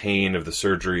the pain of the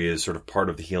surgery is sort of part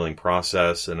of the healing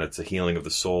process, and it's a healing of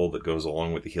the soul that goes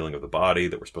along with the healing of the body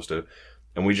that we're supposed to,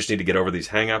 and we just need to get over these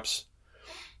hang-ups.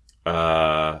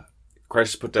 Christ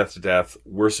has put death to death.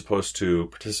 We're supposed to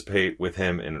participate with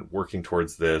him in working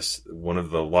towards this. One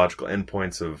of the logical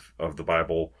endpoints of the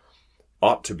Bible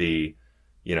ought to be,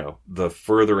 the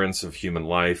furtherance of human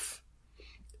life,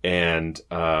 and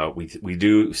we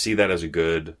do see that as a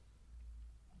good.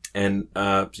 And,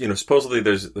 supposedly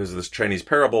there's this Chinese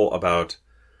parable about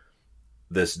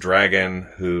this dragon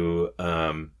who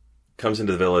comes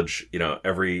into the village,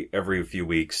 every few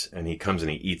weeks, and he comes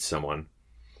and he eats someone,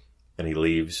 and he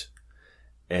leaves,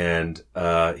 and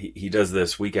he does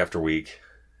this week after week,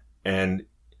 and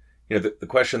the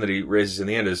question that he raises in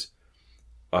the end is,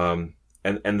 and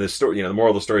the story, the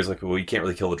moral of the story is like, well, you can't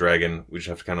really kill the dragon, we just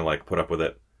have to kind of like put up with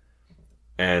it,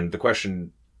 and the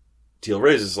question Teal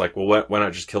raises is like, well, why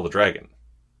not just kill the dragon?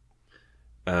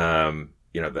 And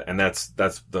that's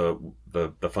the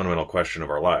fundamental question of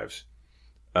our lives.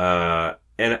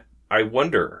 And I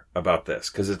wonder about this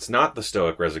because it's not the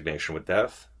Stoic resignation with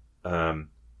death.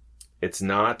 It's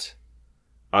not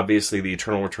obviously the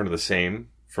eternal return of the same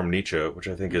from Nietzsche, which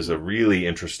I think is a really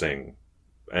interesting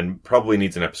and probably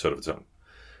needs an episode of its own.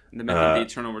 The myth of the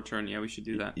eternal return. Yeah, we should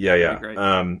do that. Yeah. That'd be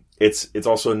great. It's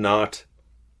also not,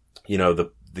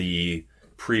 the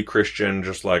pre-Christian,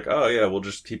 just like, oh yeah, we'll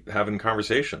just keep having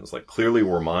conversations. Like clearly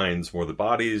we're minds more than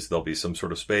bodies. There'll be some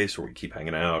sort of space where we keep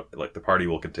hanging out. Like the party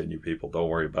will continue, people. Don't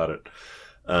worry about it.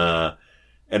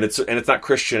 And it's not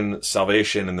Christian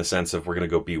salvation in the sense of we're going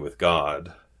to go be with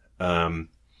God.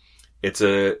 It's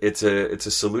a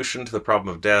solution to the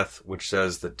problem of death, which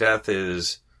says that death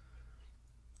is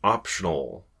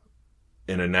optional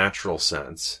in a natural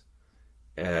sense.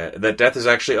 That death is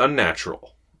actually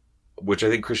unnatural, which I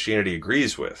think Christianity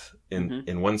agrees with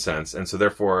in one sense. And so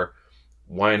therefore,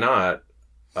 why not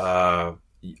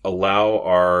allow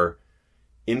our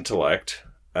intellect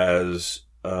as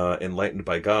enlightened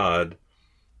by God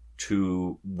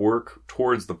to work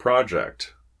towards the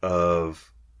project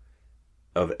of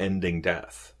ending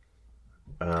death?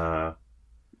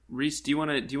 Reese, do you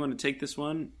want to take this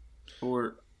one,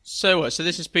 or so what? So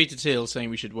this is Peter Thiel saying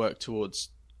we should work towards.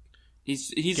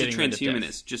 He's a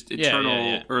transhumanist, just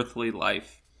eternal earthly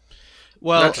life.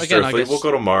 Well, not just again, earthly. I guess We'll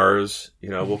go to Mars.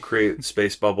 We'll create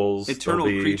space bubbles. Eternal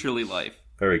creaturely life.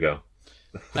 There we go.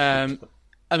 I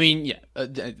mean,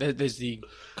 there's the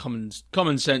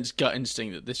common sense gut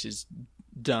instinct that this is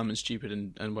dumb and stupid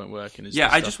and won't work. And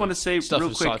I just want to say stuff real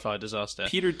of quick, sci-fi disaster.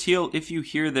 Peter Thiel, if you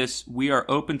hear this, we are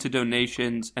open to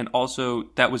donations, and also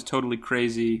that was totally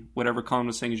crazy. Whatever Colin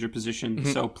was saying is your position,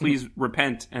 so please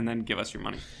repent and then give us your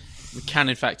money. We can,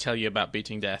 in fact, tell you about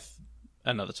beating death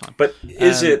another time. But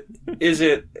is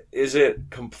it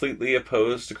completely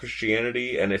opposed to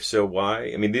Christianity? And if so,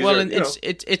 why? I mean,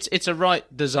 it's a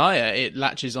right desire. It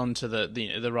latches onto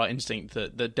the right instinct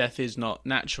that death is not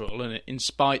natural, and in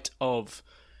spite of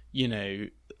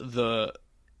the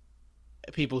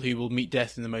people who will meet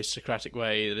death in the most Socratic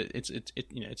way, that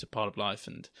it's a part of life,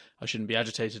 and I shouldn't be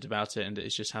agitated about it, and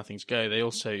it's just how things go. They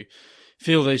also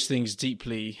feel those things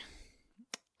deeply.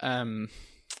 As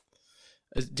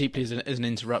deeply as an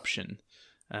interruption,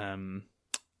 but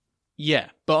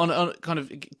on kind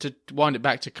of to wind it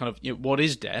back to kind of what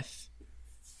is death?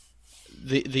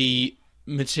 The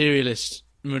materialist,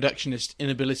 reductionist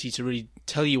inability to really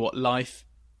tell you what life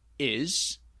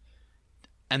is,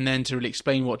 and then to really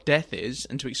explain what death is,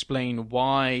 and to explain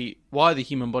why the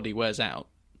human body wears out,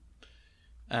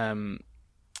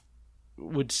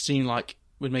 would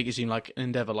make it seem like an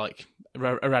endeavor like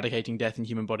eradicating death in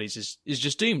human bodies is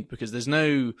just doomed, because there's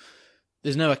no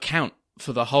account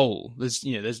for the whole.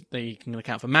 They can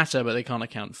account for matter, but they can't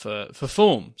account for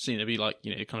form. So be like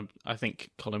kind of, I think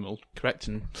Colin will correct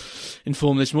and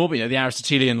inform this more, but the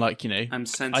Aristotelian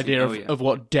idea of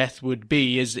what death would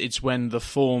be is it's when the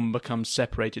form becomes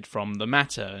separated from the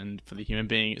matter, and for the human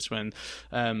being it's when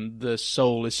the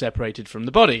soul is separated from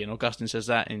the body. And Augustine says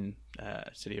that in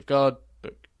City of God,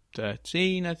 book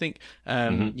 13, I think.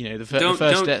 The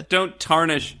first death. Don't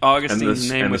tarnish Augustine's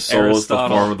name and with the soul Aristotle. is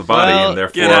the form of the body, and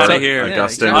therefore get out of here.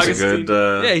 Augustine is a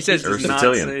good he says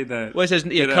Aristotelian. Say that. Well, he says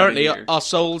currently our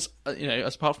souls,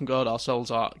 as apart from God, our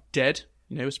souls are dead.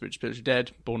 We're spiritually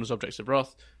dead, born as objects of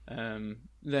wrath.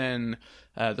 Then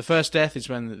the first death is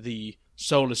when the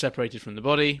soul is separated from the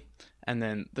body, and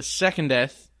then the second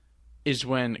death is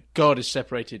when God is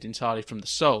separated entirely from the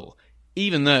soul.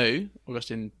 Even though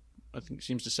Augustine, I think,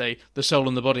 seems to say the soul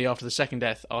and the body after the second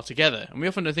death are together. And we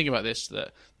often don't think about this, that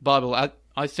the Bible,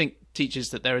 I think, teaches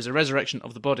that there is a resurrection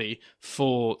of the body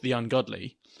for the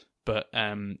ungodly, but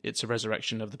it's a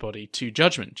resurrection of the body to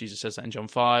judgment. Jesus says that in John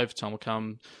 5, time will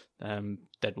come,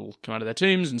 dead will come out of their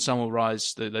tombs, and some will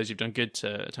rise, those who've done good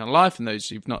to eternal life, and those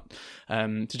who've not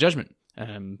to judgment.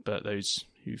 But those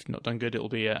who've not done good, it will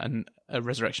be a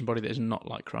resurrection body that is not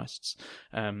like Christ's.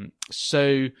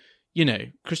 So,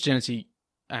 Christianity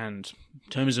and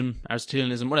Thomism,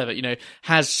 Aristotelianism, whatever,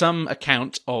 has some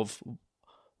account of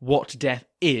what death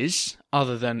is,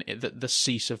 other than the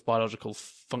cease of biological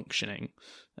functioning.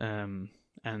 And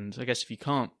I guess if you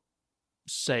can't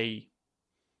say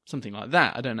something like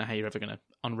that, I don't know how you're ever going to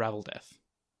unravel death.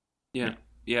 Yeah.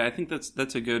 I think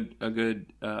that's a good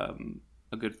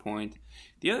point.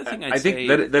 The other thing I think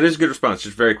that is a good response,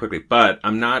 just very quickly. But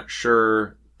I'm not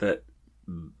sure that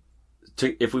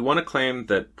if we want to claim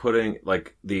that putting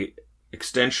like the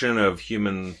extension of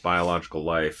human biological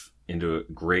life into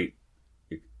great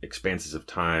expanses of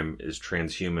time is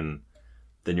transhuman,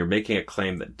 then you're making a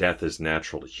claim that death is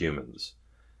natural to humans.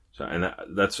 So, and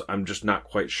I'm just not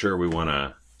quite sure we want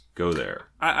to go there.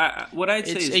 What I'd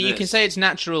say is you can say it's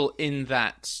natural in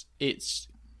that it's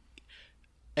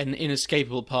an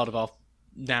inescapable part of our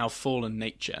now fallen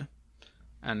nature,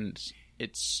 and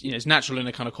it's natural in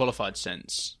a kind of qualified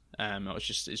sense.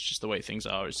 It's just the way things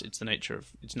are. It's the nature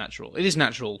of it's natural. It is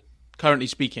natural, currently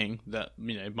speaking, that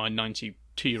my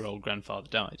 92-year-old grandfather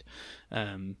died.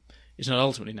 It's not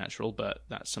ultimately natural, but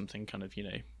that's something kind of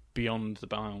beyond the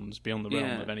bounds, beyond the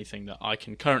realm of anything that I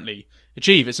can currently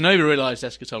achieve. It's an over-realized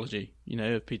eschatology,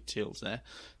 of Peter Thiel's there.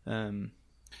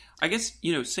 I guess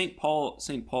St. Paul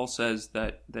says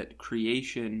that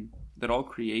all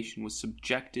creation was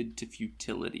subjected to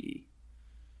futility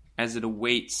as it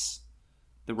awaits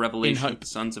the revelation of the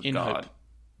sons of God.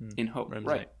 In hope,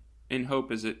 right? In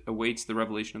hope as it awaits the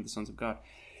revelation of the sons of God.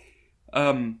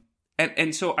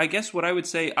 And so I guess what I would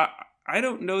say, I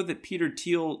don't know that Peter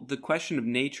Thiel, the question of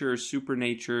nature,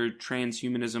 supernature,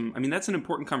 transhumanism, I mean, that's an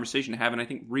important conversation to have, and I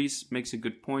think Rees makes a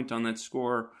good point on that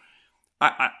score.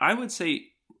 I would say,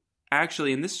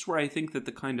 actually, and this is where I think that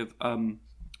the kind of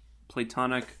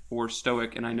Platonic or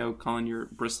Stoic, and I know, Colin, you're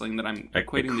bristling that I'm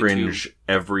equating I cringe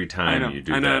every time you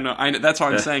do that. I know. That's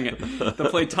why I'm saying it. The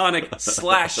Platonic /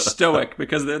 Stoic,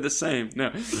 because they're the same.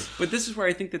 No, but this is where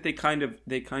I think that they kind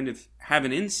of have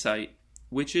an insight,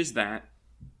 which is that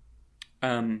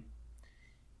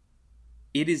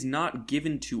it is not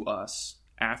given to us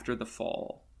after the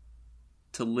fall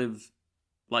to live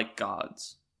like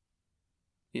gods.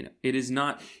 It is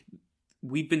not.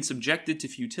 We've been subjected to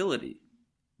futility.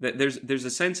 That there's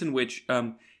a sense in which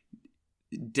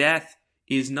death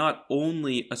is not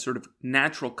only a sort of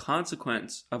natural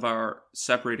consequence of our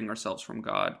separating ourselves from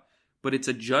God, but it's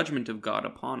a judgment of God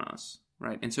upon us,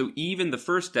 right? And so even the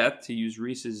first death, to use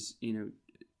Rees's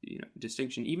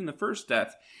distinction, even the first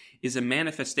death is a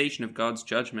manifestation of God's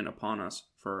judgment upon us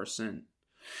for our sin.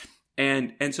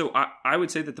 And so I would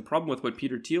say that the problem with what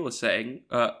Peter Thiel is saying,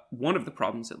 one of the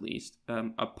problems at least,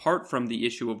 apart from the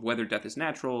issue of whether death is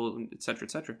natural, et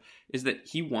cetera, is that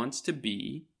he wants to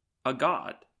be a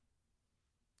god.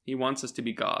 He wants us to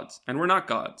be gods. And we're not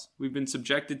gods. We've been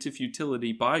subjected to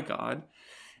futility by God.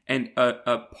 And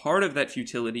a part of that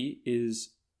futility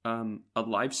is a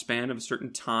lifespan of a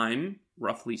certain time,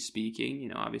 roughly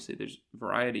speaking. Obviously there's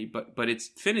variety, but it's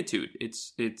finitude.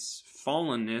 It's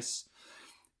fallenness.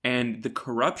 And the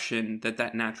corruption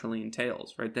that naturally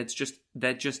entails, right? That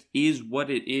just is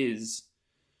what it is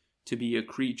to be a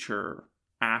creature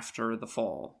after the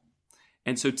fall.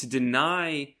 And so to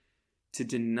deny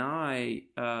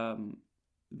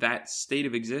that state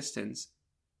of existence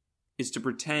is to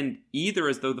pretend either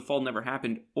as though the fall never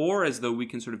happened or as though we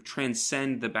can sort of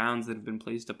transcend the bounds that have been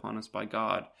placed upon us by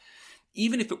God.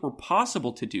 Even if it were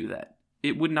possible to do that,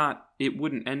 it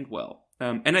wouldn't end well.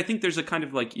 And I think there's a kind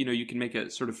of you can make a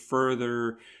sort of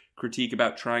further critique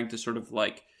about trying to sort of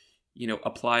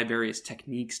apply various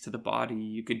techniques to the body.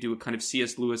 You could do a kind of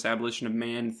C.S. Lewis abolition of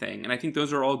man thing. And I think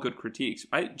those are all good critiques.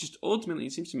 Ultimately,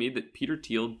 it seems to me that Peter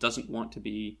Thiel doesn't want to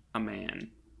be a man.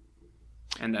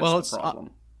 And that's the problem.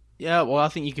 I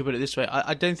think you could put it this way.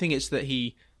 I don't think it's that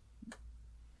he,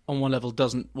 on one level,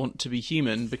 doesn't want to be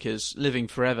human, because living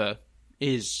forever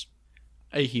is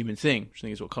a human thing, which I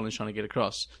think is what Colin's trying to get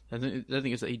across. I don't think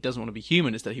it's that he doesn't want to be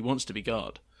human, it's that he wants to be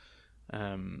God.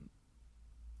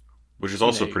 Which is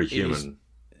also pretty human.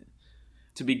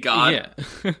 To be God? Yeah.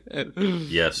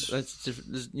 Yes. That's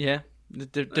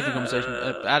different conversation.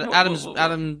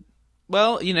 Adam,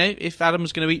 well, if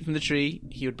Adam's going to eat from the tree,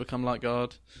 he would become like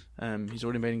God. He's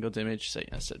already made in God's image, so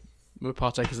we're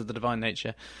partakers of the divine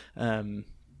nature.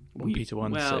 1 Peter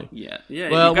 1. Well, so. yeah.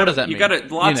 Well, what does that mean? You got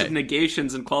lots of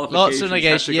negations and qualifications. Lots of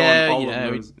negations. Yeah,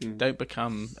 we don't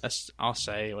become our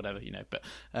say or whatever, But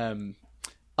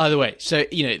either way, so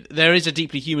there is a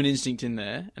deeply human instinct in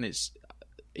there, and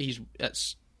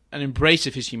that's an embrace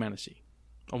of his humanity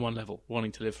on one level,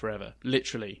 wanting to live forever,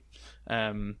 literally,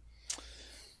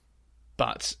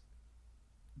 but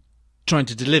trying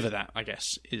to deliver that, I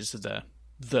guess, is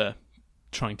the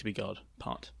trying to be God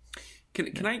part.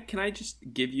 Can I just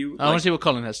give you? I want to see what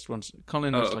Colin has.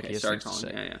 Colin looks like he has Sorry, something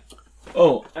Colin. to say. Yeah.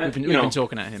 Oh, We've been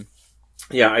talking at him.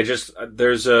 Yeah,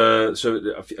 there's a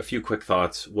few quick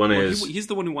thoughts. One is he's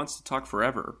the one who wants to talk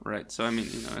forever, right? So I mean,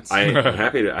 it's I'm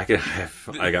happy to.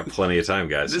 I got plenty of time,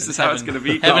 guys. This is how it's going to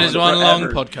be. Heaven is one long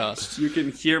Forever. podcast. You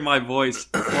can hear my voice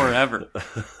forever.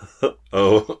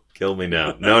 Oh, kill me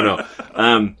now. No.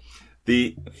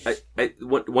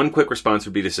 One quick response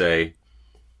would be to say,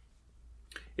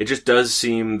 it just does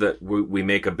seem that we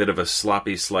make a bit of a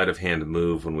sloppy sleight of hand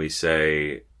move when we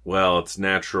say, well, it's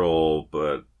natural,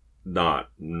 but not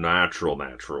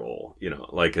natural. You know,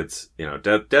 like it's, you know,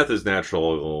 death is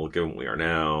natural given what we are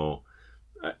now.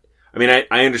 I mean,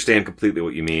 I understand completely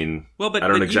what you mean. Well, but I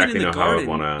don't but exactly even in know the how I garden,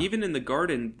 would want to. even in the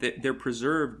garden, they're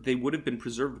preserved. They would have been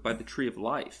preserved by the tree of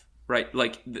life, right?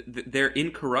 Like their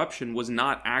incorruption was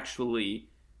not actually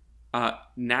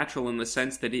natural in the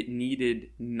sense that it needed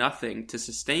nothing to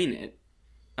sustain it,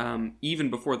 even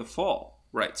before the fall,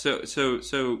 right?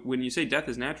 So when you say death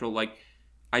is natural, like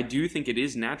I do think it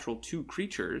is natural to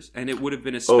creatures, and it would have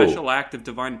been a special act of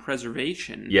divine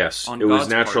preservation. Yes, on it was God's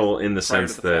natural part in the prior to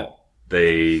sense the that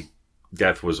fall.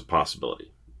 death was a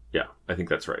possibility. Yeah, I think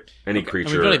that's right. Any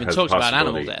creature And we've not even has talked the about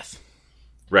possibility. animal death.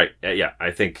 Right. Yeah.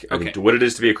 I think Okay. what it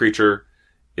is to be a creature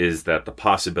is that the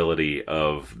possibility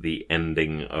of the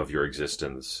ending of your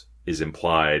existence is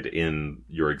implied in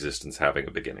your existence having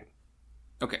a beginning.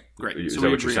 Okay, great. Is So that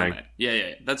we what you're agree on saying? that.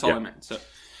 Yeah. That's all Yeah. I meant. So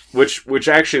Which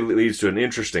actually leads to an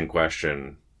interesting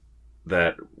question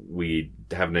that we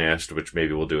haven't asked, which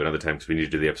maybe we'll do another time because we need to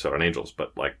do the episode on angels.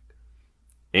 But like,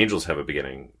 angels have a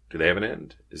beginning. Do they have an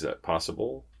end? Is that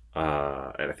possible?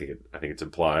 And I think it's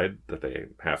implied that they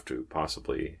have to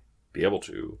possibly be able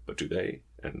to, but do they?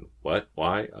 And what?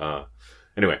 Why?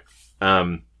 Anyway,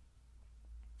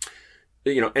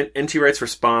 you know, N.T. Wright's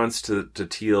response to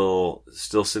Teal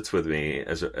still sits with me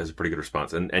as a pretty good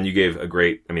response. And you gave a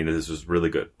great. I mean, this was really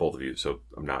good, both of you. So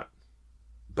I'm not.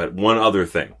 But one other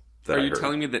thing that are I you heard.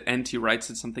 telling me that N.T. Wright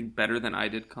said something better than I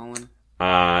did, Colin?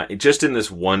 Just in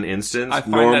this one instance, I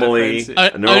find normally, that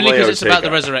offensive. normally Only I because would it's about take the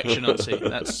a- resurrection, Nancy.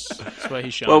 That's where he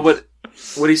shines. Well,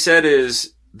 what he said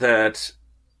is that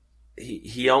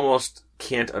he almost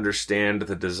can't understand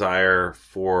the desire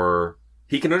for.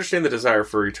 He can understand the desire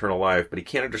for eternal life, but he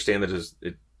can't understand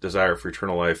the desire for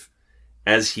eternal life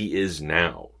as he is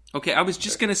now. Okay, I was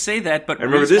just going to say that, but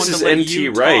And remember, Reese this wanted is to let N.T.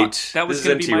 you Wright. talk. That was This is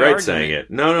going to be N.T. my Wright argument. saying it.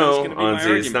 That was No, gonna be my Anzi, it's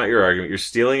argument. not your argument. You're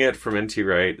stealing it from N.T.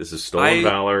 Wright. This is stolen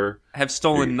valor. Have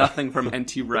stolen nothing from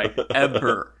N.T. Wright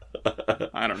ever.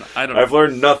 I don't know. I've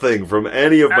learned nothing from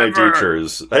any of my Ever.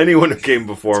 teachers, anyone who came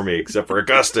before me, except for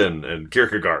Augustine and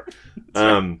Kierkegaard,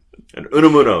 and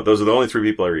Unamuno. Those are the only three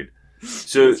people I read.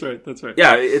 So That's right.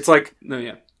 yeah, it's like, No,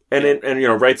 yeah. and you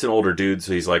know, Wright's an older dude,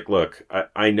 so he's like, look,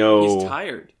 I know. He's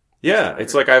tired. Yeah,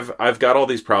 it's like I've got all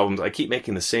these problems. I keep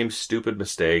making the same stupid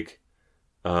mistake.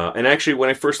 And actually, when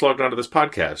I first logged onto this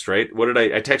podcast, right, what did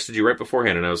I texted you right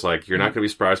beforehand, and I was like, "You're not going to be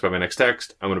surprised by my next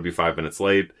text. I'm going to be 5 minutes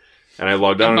late." And I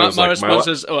logged on, and I was my like, response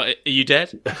is, "Oh, are you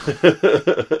dead?"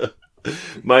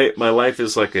 my life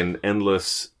is like an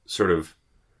endless sort of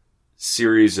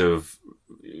series of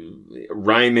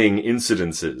rhyming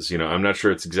incidences. You know, I'm not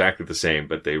sure it's exactly the same,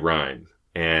 but they rhyme,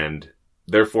 and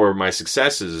therefore my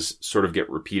successes sort of get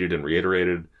repeated and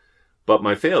reiterated, but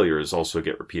my failures also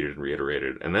get repeated and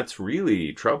reiterated, and that's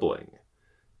really troubling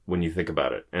when you think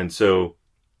about it. And so,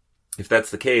 if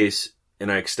that's the case,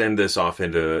 and I extend this off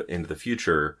into the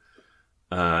future.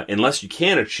 Unless you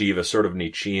can achieve a sort of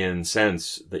Nietzschean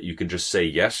sense that you can just say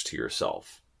yes to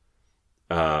yourself,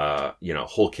 you know,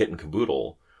 whole kit and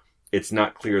caboodle, it's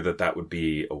not clear that would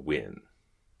be a win.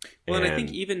 Well, and I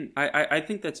think even I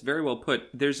think that's very well put.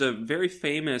 There's a very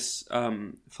famous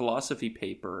philosophy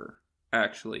paper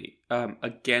actually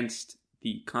against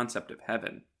the concept of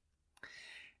heaven,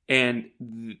 and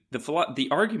the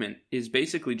argument is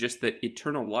basically just that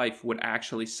eternal life would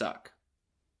actually suck.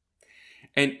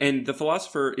 And the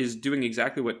philosopher is doing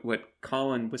exactly what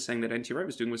Colin was saying that N.T. Wright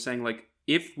was doing, was saying, like,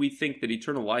 if we think that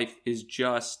eternal life is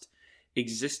just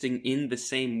existing in the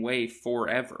same way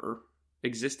forever,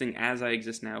 existing as I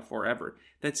exist now forever,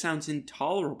 that sounds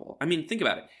intolerable. I mean, think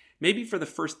about it. Maybe for the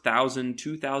first 1,000,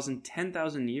 2,000,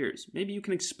 10,000 years, maybe you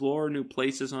can explore new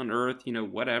places on Earth, you know,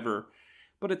 whatever.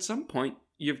 But at some point,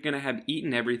 you're going to have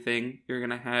eaten everything. You're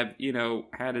going to have, you know,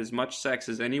 had as much sex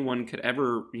as anyone could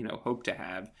ever, you know, hope to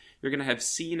have. You're going to have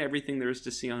seen everything there is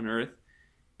to see on Earth.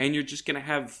 And you're just going to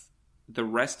have the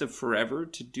rest of forever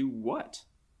to do what?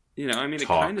 You know, I mean,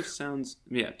 Talk. It kind of sounds...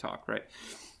 Yeah, talk, right.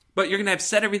 But you're going to have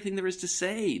said everything there is to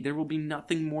say. There will be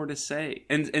nothing more to say.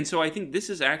 And so I think this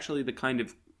is actually the kind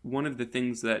of... One of the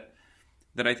things that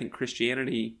I think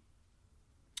Christianity...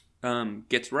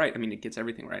 gets right. I mean, it gets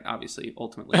everything right, obviously,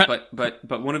 ultimately.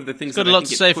 But one of the things It's got that a lot I think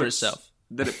to it say for puts- itself.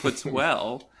 it puts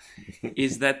well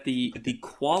is that the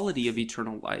quality of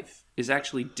eternal life is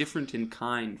actually different in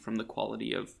kind from the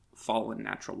quality of fallen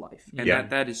natural life, and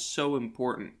that is so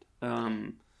important.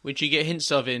 Which you get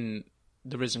hints of in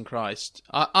the risen Christ.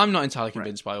 I'm not entirely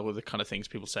convinced by all the kind of things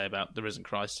people say about the risen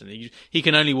Christ, and he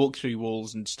can only walk through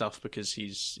walls and stuff because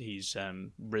he's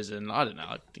risen. I don't know.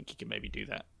 I think he can maybe do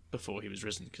that before he was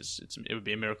risen because it would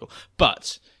be a miracle.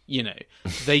 But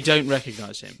they don't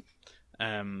recognise him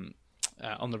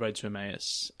on the road to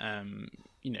Emmaus.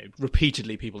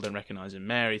 Repeatedly people don't recognise him.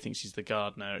 Mary thinks he's the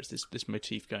gardener. It's this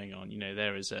motif going on.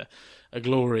 There is a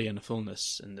glory and a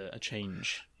fullness and a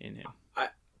change in him.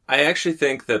 I actually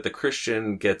think that the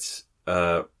Christian gets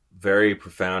very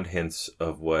profound hints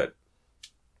of what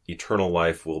eternal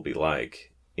life will be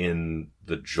like in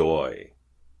the joy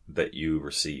that you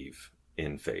receive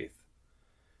in faith.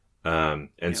 So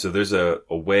there's a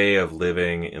way of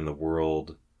living in the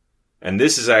world. And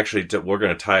this is actually, we're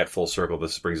going to tie it full circle.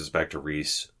 This brings us back to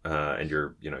Reese and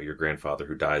your grandfather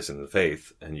who dies in the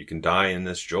faith. And you can die in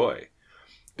this joy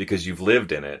because you've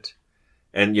lived in it.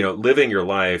 And, living your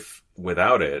life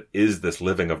without it is this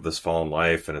living of this fallen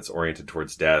life, and it's oriented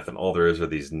towards death. And all there is are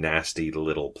these nasty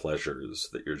little pleasures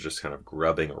that you're just kind of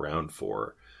grubbing around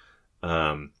for.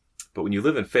 But when you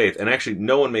live in faith, and actually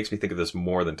no one makes me think of this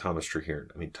more than Thomas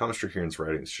Traherne. I mean, Thomas Traherne's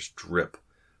writings just drip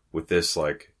with this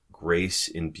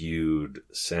grace-imbued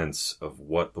sense of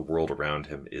what the world around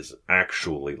him is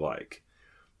actually like.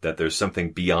 That there's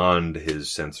something beyond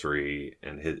his sensory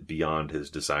and beyond his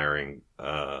desiring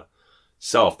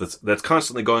self that's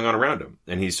constantly going on around him,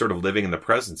 and he's sort of living in the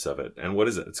presence of it. And what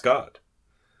is it? It's God.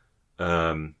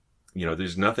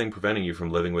 There's nothing preventing you from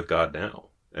living with God now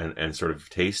and sort of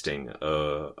tasting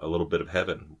a little bit of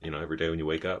heaven, every day when you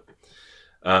wake up.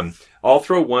 I'll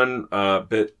throw one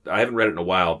bit. I haven't read it in a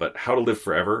while, but How to Live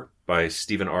Forever by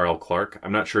Stephen R.L. Clark.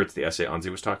 I'm not sure it's the essay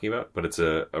Anzi was talking about, but it's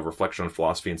a reflection on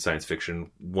philosophy and science fiction,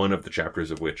 one of the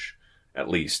chapters of which at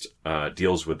least,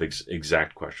 deals with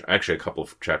exact question. Actually, a couple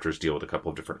of chapters deal with a couple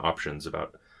of different options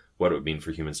about what it would mean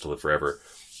for humans to live forever.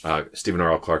 Stephen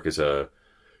R.L. Clark is a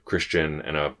Christian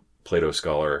and a Plato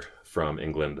scholar from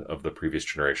England of the previous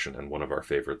generation, and one of our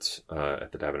favorites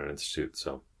at the Davenant Institute.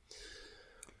 So,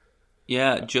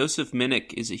 yeah, Joseph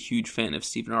Minnick is a huge fan of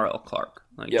Stephen R.L. Clark.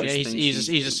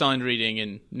 He's assigned reading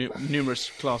in numerous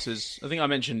classes. I think I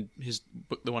mentioned his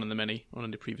book, The One and the Many,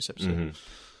 on the previous episode.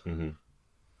 Mm-hmm. Mm-hmm.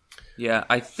 Yeah,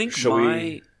 I think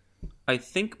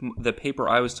the paper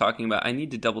I was talking about, I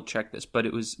need to double check this, but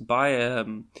it was by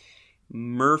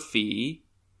Murphy,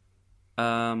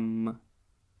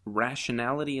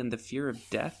 Rationality and the Fear of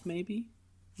Death, maybe?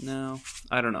 No,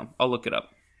 I don't know. I'll look it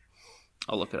up.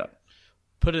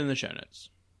 Put it in the show notes.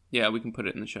 Yeah, we can put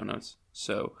it in the show notes.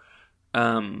 So,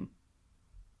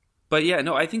 but yeah,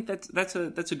 no, I think that's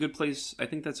a good place. I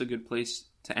think that's a good place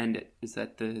to end it. Is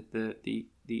that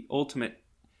the ultimate,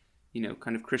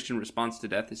 kind of Christian response to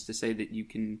death is to say that you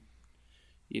can,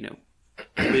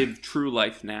 live true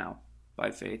life now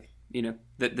by faith.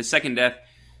 That the second death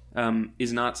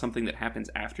is not something that happens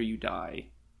after you die.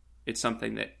 It's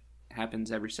something that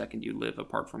happens every second you live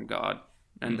apart from God,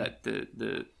 and that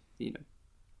the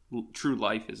true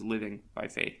life is living by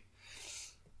faith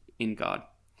in God.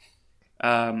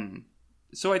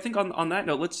 So I think on that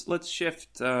note, let's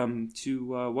shift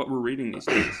to what we're reading these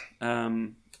days.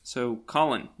 So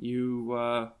Colin,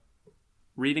 you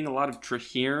reading a lot of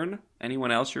Traherne?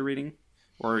 Anyone else you're reading,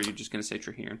 or are you just going to say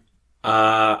Traherne?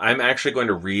 I'm actually going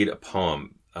to read a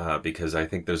poem because I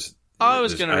think there's. I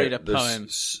was going to read a poem.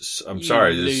 I'm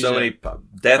sorry. There's so many.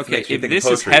 Death makes me if think this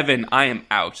of poetry. is heaven, I am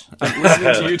out. I'm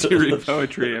listening to you two read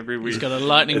poetry every week. He's got a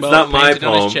lightning It's bolt not my painted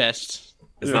on poem. his chest.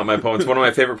 It's not my poem. It's one of my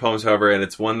favorite poems, however, and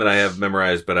it's one that I have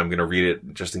memorized, but I'm going to read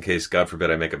it just in case, God forbid,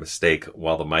 I make a mistake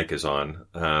while the mic is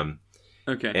on.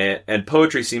 Okay. And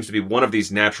poetry seems to be one of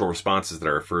these natural responses that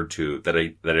I referred to that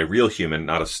a real human,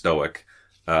 not a stoic,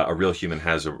 a real human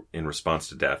has in response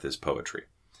to death is poetry.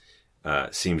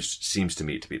 Seems to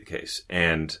me to be the case,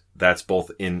 and that's both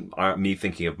in me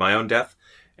thinking of my own death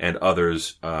and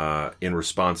others in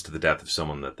response to the death of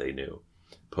someone that they knew.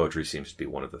 Poetry seems to be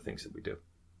one of the things that we do.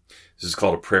 This is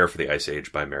called A Prayer for the Ice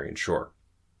Age by Marion Shore.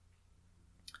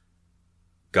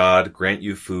 God grant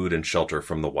you food and shelter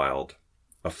from the wild,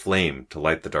 a flame to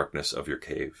light the darkness of your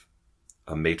cave,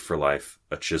 a mate for life,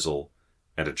 a chisel,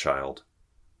 and a child,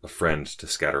 a friend to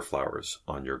scatter flowers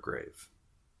on your grave.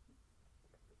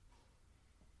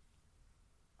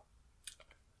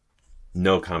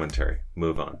 No commentary.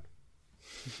 Move on.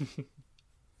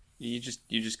 You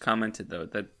just commented though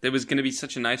that there was going to be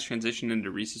such a nice transition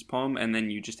into Reese's poem, and then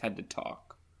you just had to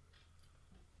talk.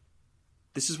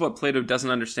 this is what Plato doesn't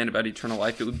understand about eternal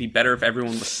life. It would be better if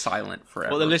everyone was silent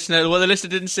forever. What the listener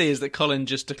didn't see is that Colin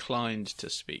just declined to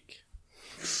speak.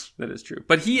 That is true.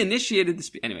 But he initiated the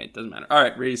speech. Anyway, it doesn't matter. All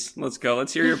right, Reese, let's go.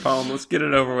 Let's hear your poem. Let's get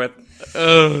it over with.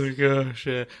 Oh, gosh,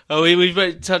 yeah. Oh,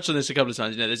 we've touched on this a couple of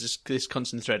times. There's this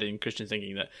constant thread in Christian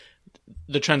thinking that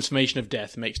the transformation of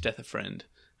death makes death a friend.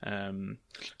 I'm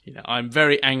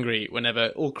very angry whenever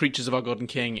all creatures of our God and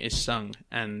King is sung,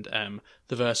 and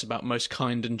the verse about most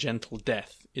kind and gentle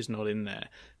death is not in there,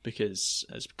 because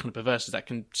as kind of perverse as that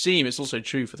can seem, it's also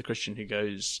true for the Christian who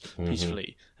goes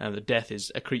peacefully. The death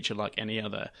is a creature like any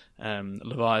other.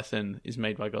 Leviathan is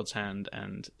made by God's hand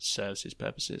and serves his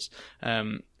purposes.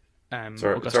 It's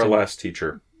our last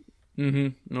teacher.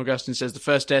 And Augustine says the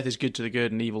first death is good to the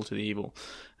good and evil to the evil.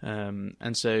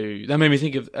 And so that made me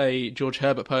think of a George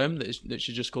Herbert poem that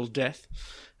she just called Death,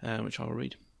 which I will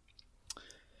read.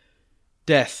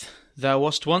 Death, thou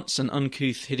wast once an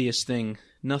uncouth, hideous thing,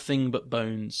 nothing but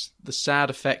bones, the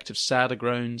sad effect of sadder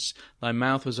groans, thy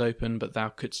mouth was open, but thou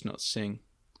couldst not sing.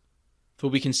 For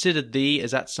we considered thee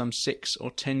as at some 6 or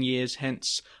 10 years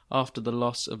hence, after the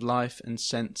loss of life and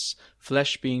sense,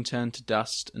 flesh being turned to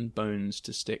dust and bones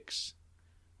to sticks.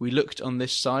 We looked on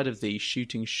this side of thee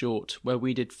shooting short, where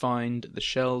we did find the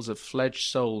shells of fledged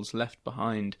souls left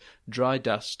behind, dry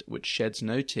dust which sheds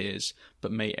no tears,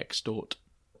 but may extort.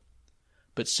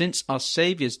 But since our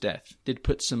Saviour's death did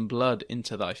put some blood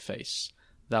into thy face,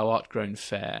 thou art grown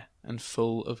fair and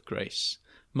full of grace,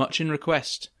 much in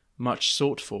request, much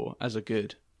sought for as a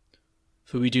good.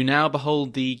 For we do now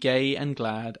behold thee gay and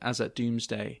glad as at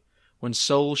doomsday, when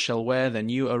souls shall wear their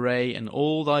new array, and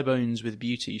all thy bones with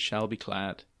beauty shall be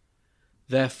clad.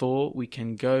 Therefore we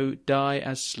can go die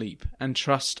as sleep, and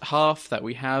trust half that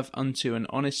we have unto an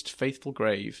honest faithful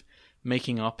grave,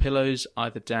 making our pillows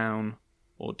either down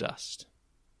or dust.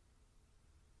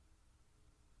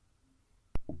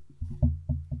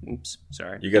 Oops,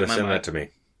 sorry. You got to send that to me.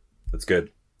 That's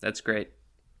good. That's great.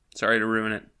 Sorry to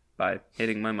ruin it by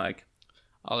hitting my mic.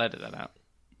 I'll edit that out.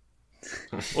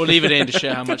 Or leave it in to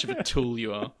show how much of a tool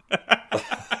you are.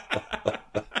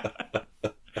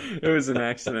 It was an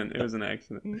accident.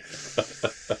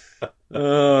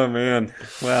 Oh, man.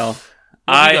 Well,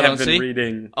 I have been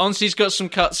reading... Onsi's got some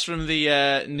cuts from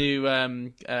the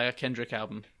new Kendrick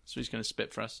album, so he's going to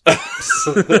spit for us.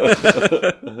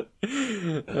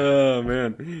 Oh,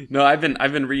 man. No, I've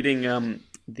been reading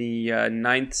the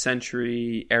 9th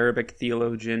century Arabic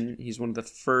theologian. He's one of the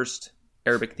first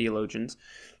Arabic theologians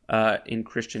in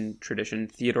Christian tradition,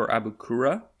 Theodore Abu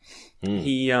Qura.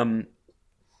 He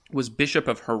was bishop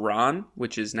of Haran,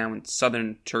 which is now in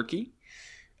southern Turkey.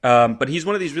 But he's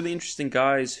one of these really interesting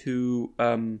guys who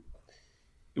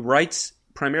writes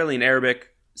primarily in Arabic,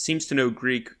 seems to know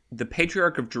Greek. The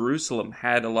Patriarch of Jerusalem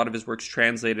had a lot of his works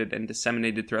translated and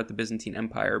disseminated throughout the Byzantine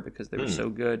Empire because they were so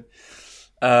good.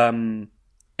 So...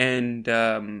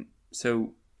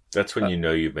 That's when you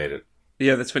know you've made it.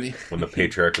 Yeah, that's when when the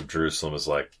Patriarch of Jerusalem is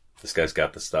like, this guy's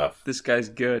got the stuff. This guy's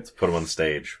good. Let's put him on the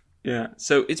stage. Yeah,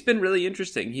 so it's been really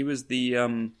interesting. He was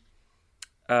the...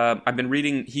 I've been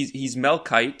reading... He's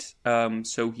Melkite,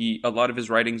 so a lot of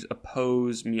his writings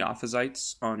oppose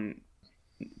Miaphysites on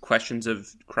questions of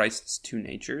Christ's two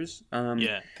natures.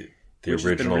 The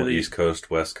original East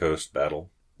Coast, West Coast battle.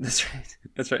 That's right.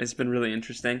 It's been really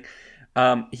interesting.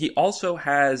 He also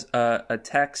has a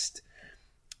text...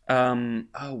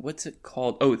 what's it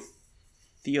called? Oh,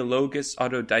 Theologus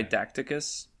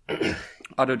Autodidacticus.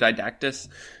 Autodidactus.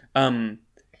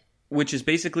 Which is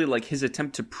basically like his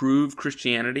attempt to prove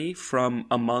Christianity from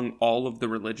among all of the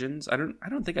religions. I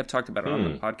don't think I've talked about it on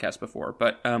the podcast before,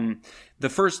 but the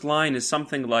first line is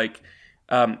something like,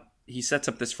 he sets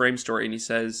up this frame story and he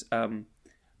says,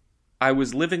 I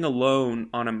was living alone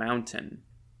on a mountain,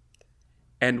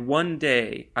 and one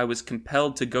day I was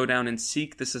compelled to go down and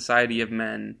seek the society of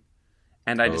men,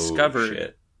 and I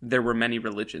discovered there were many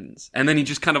religions. And then he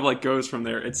just kind of like goes from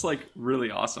there. It's like really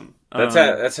awesome.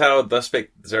 That's how Thus Spake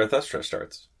Zarathustra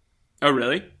starts. Oh,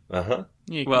 really? Uh-huh.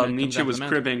 Yeah, well, Nietzsche was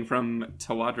cribbing from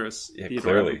Tawadros. Yeah,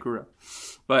 clearly.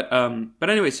 But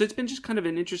anyway, so it's been just kind of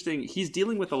an interesting... He's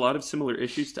dealing with a lot of similar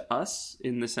issues to us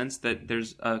in the sense that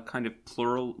there's a kind of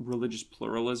religious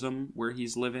pluralism where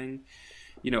he's living.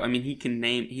 You know, I mean,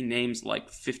 he names like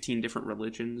 15 different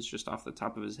religions just off the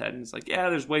top of his head. And it's like, yeah,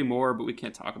 there's way more, but we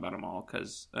can't talk about them all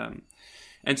because...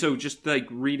 and so just like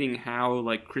reading how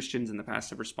like Christians in the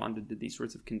past have responded to these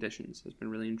sorts of conditions has been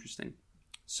really interesting.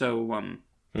 So,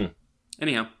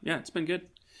 anyhow, yeah, it's been good.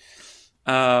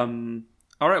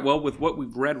 All right, well, with what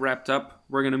we've read wrapped up,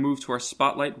 we're going to move to our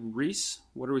spotlight. Reese,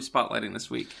 what are we spotlighting this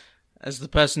week? as the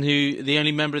person the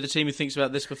only member of the team who thinks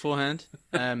about this beforehand.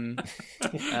 No,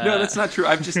 that's not true.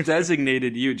 I've just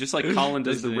designated you, just like Colin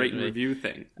does the rate and review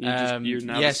thing. You're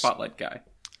now the spotlight guy.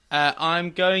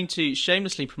 I'm going to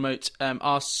shamelessly promote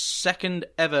our second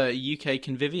ever UK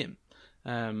Convivium,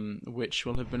 which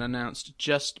will have been announced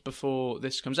just before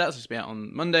this comes out. So it's going to be out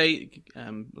on Monday.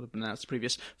 Will have been announced the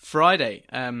previous Friday.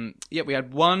 We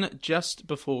had one just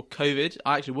before COVID.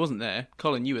 I actually wasn't there.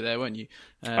 Colin, you were there, weren't you?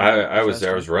 I was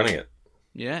there. I was running it.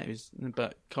 Yeah, it was,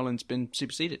 but Colin's been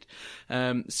superseded.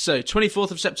 So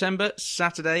 24th of September,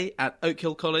 Saturday at Oak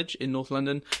Hill College in North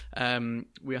London.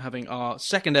 We are having our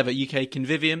second ever UK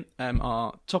Convivium.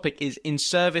 Our topic is In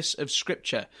Service of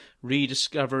Scripture,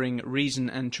 Rediscovering Reason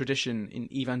and Tradition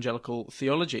in Evangelical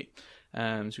Theology.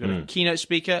 So we've got a keynote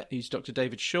speaker, who's Dr.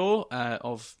 David Shaw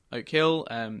of Oak Hill.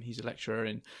 He's a lecturer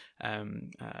in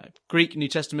Greek, New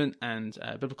Testament, and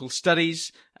biblical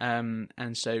studies.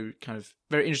 And so kind of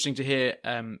very interesting to hear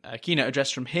a keynote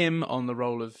address from him on the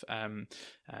role of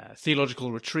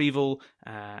theological retrieval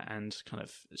and kind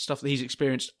of stuff that he's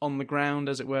experienced on the ground,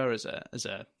 as it were, as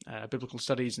a biblical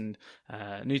studies and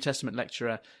New Testament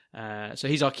lecturer. So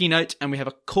he's our keynote, and we have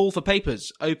a call for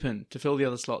papers open to fill the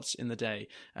other slots in the day.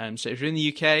 So if you're in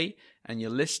the UK and you're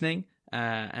listening,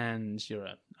 and you're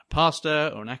a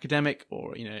pastor or an academic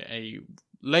or a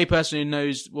layperson who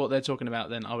knows what they're talking about,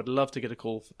 then I would love to get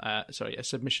a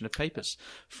submission of papers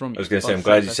from you. I was going to say, I'm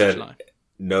glad you said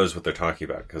knows what they're talking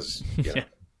about, because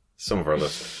some of our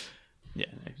listeners. Yeah,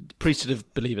 the priesthood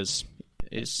of believers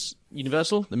is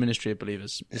universal. The ministry of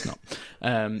believers is not.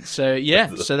 So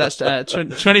that's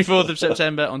 24th of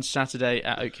September on Saturday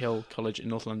at Oak Hill College in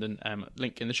North London.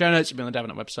 Link in the show notes. It'll be on the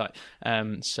Davenant website.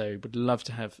 So would love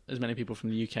to have as many people from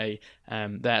the UK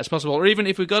there as possible, or even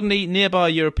if we've got any nearby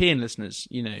European listeners,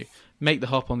 make the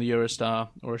hop on the Eurostar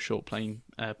or a short plane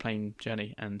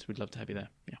journey, and we'd love to have you there.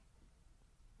 Yeah.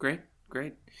 Great.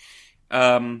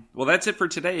 Well, that's it for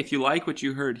today. If you like what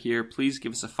you heard here, please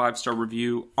give us a 5-star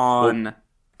review on... Well,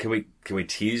 can we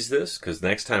tease this? Because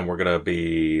next time we're going to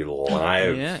be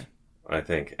live, I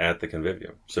think, at the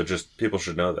Convivium. So just people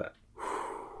should know that.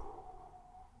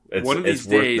 One of these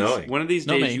days,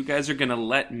 you guys are going to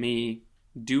let me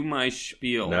do my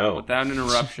spiel without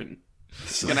interruption.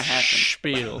 It's going to happen.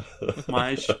 Spiel.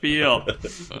 My spiel.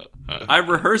 I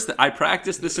rehearsed it. I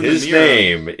practiced this in His the mirror. His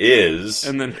name is...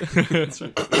 And then... so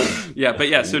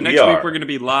next week we're going to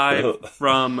be live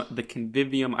from the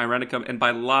Convivium Irenicum. And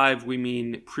by live, we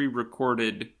mean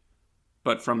pre-recorded,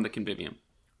 but from the Convivium.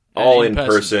 All in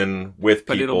person with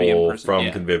people it'll be in person, from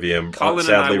Convivium. Colin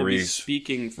sadly, and I will be Reese,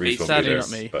 speaking face Sadly,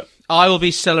 not me. But... I will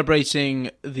be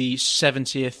celebrating the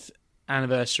 70th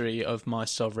anniversary of my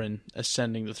sovereign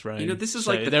ascending the throne. This is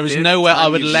like there is nowhere I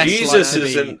would less Jesus like to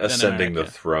isn't be ascending than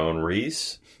the throne,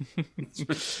 Reese.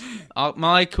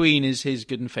 My queen is his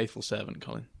good and faithful servant,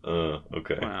 Colin.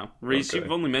 Okay. Wow, Reese,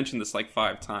 you've only mentioned this like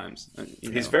 5 times.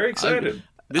 He's very excited.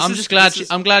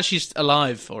 I'm glad she's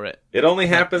alive for it. It only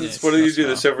happens. What do you do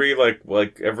this every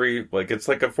it's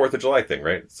like a 4th of July thing,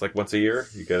 right? It's like once a year.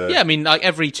 You gotta. Yeah, I mean, like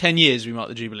every 10 years we mark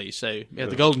the Jubilee. So we had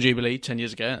the Golden Jubilee 10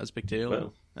 years ago. That was a big deal.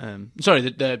 Well. Sorry,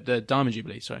 the Diamond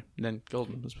Jubilee. Sorry, and then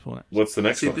Golden was before that. What's the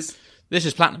next one? This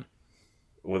is Platinum.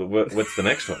 What's the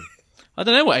next one? I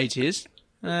don't know what 80 is.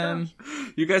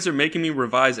 You guys are making me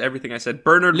revise everything I said.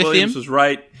 Bernard Lithium? Williams was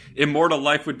right. Immortal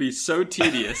life would be so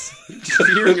tedious. Just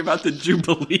hearing about the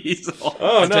Jubilees.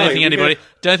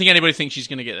 Don't think anybody thinks she's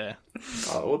going to get there.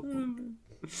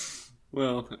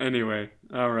 Well, anyway.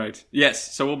 All right.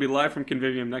 Yes, so we'll be live from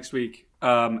Convivium next week.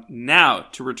 Now,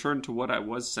 to return to what I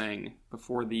was saying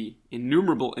before the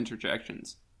innumerable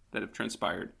interjections that have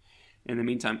transpired. In the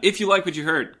meantime, if you like what you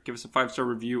heard, give us a 5-star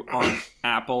review on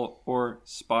Apple or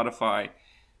Spotify.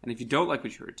 And if you don't like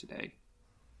what you heard today,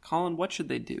 Colin, what should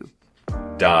they do?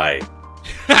 Die.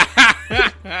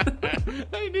 I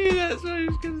knew that's what I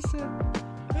was going to say.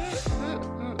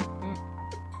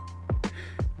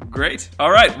 Great.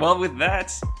 All right. Well, with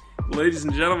that, ladies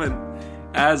and gentlemen,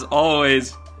 as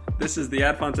always, this is the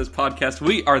Adfontes Podcast.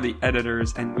 We are the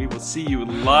editors, and we will see you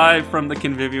live from the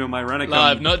Convivium Irenicum.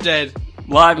 Live, not dead.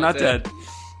 Live, not dead.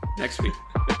 Next week.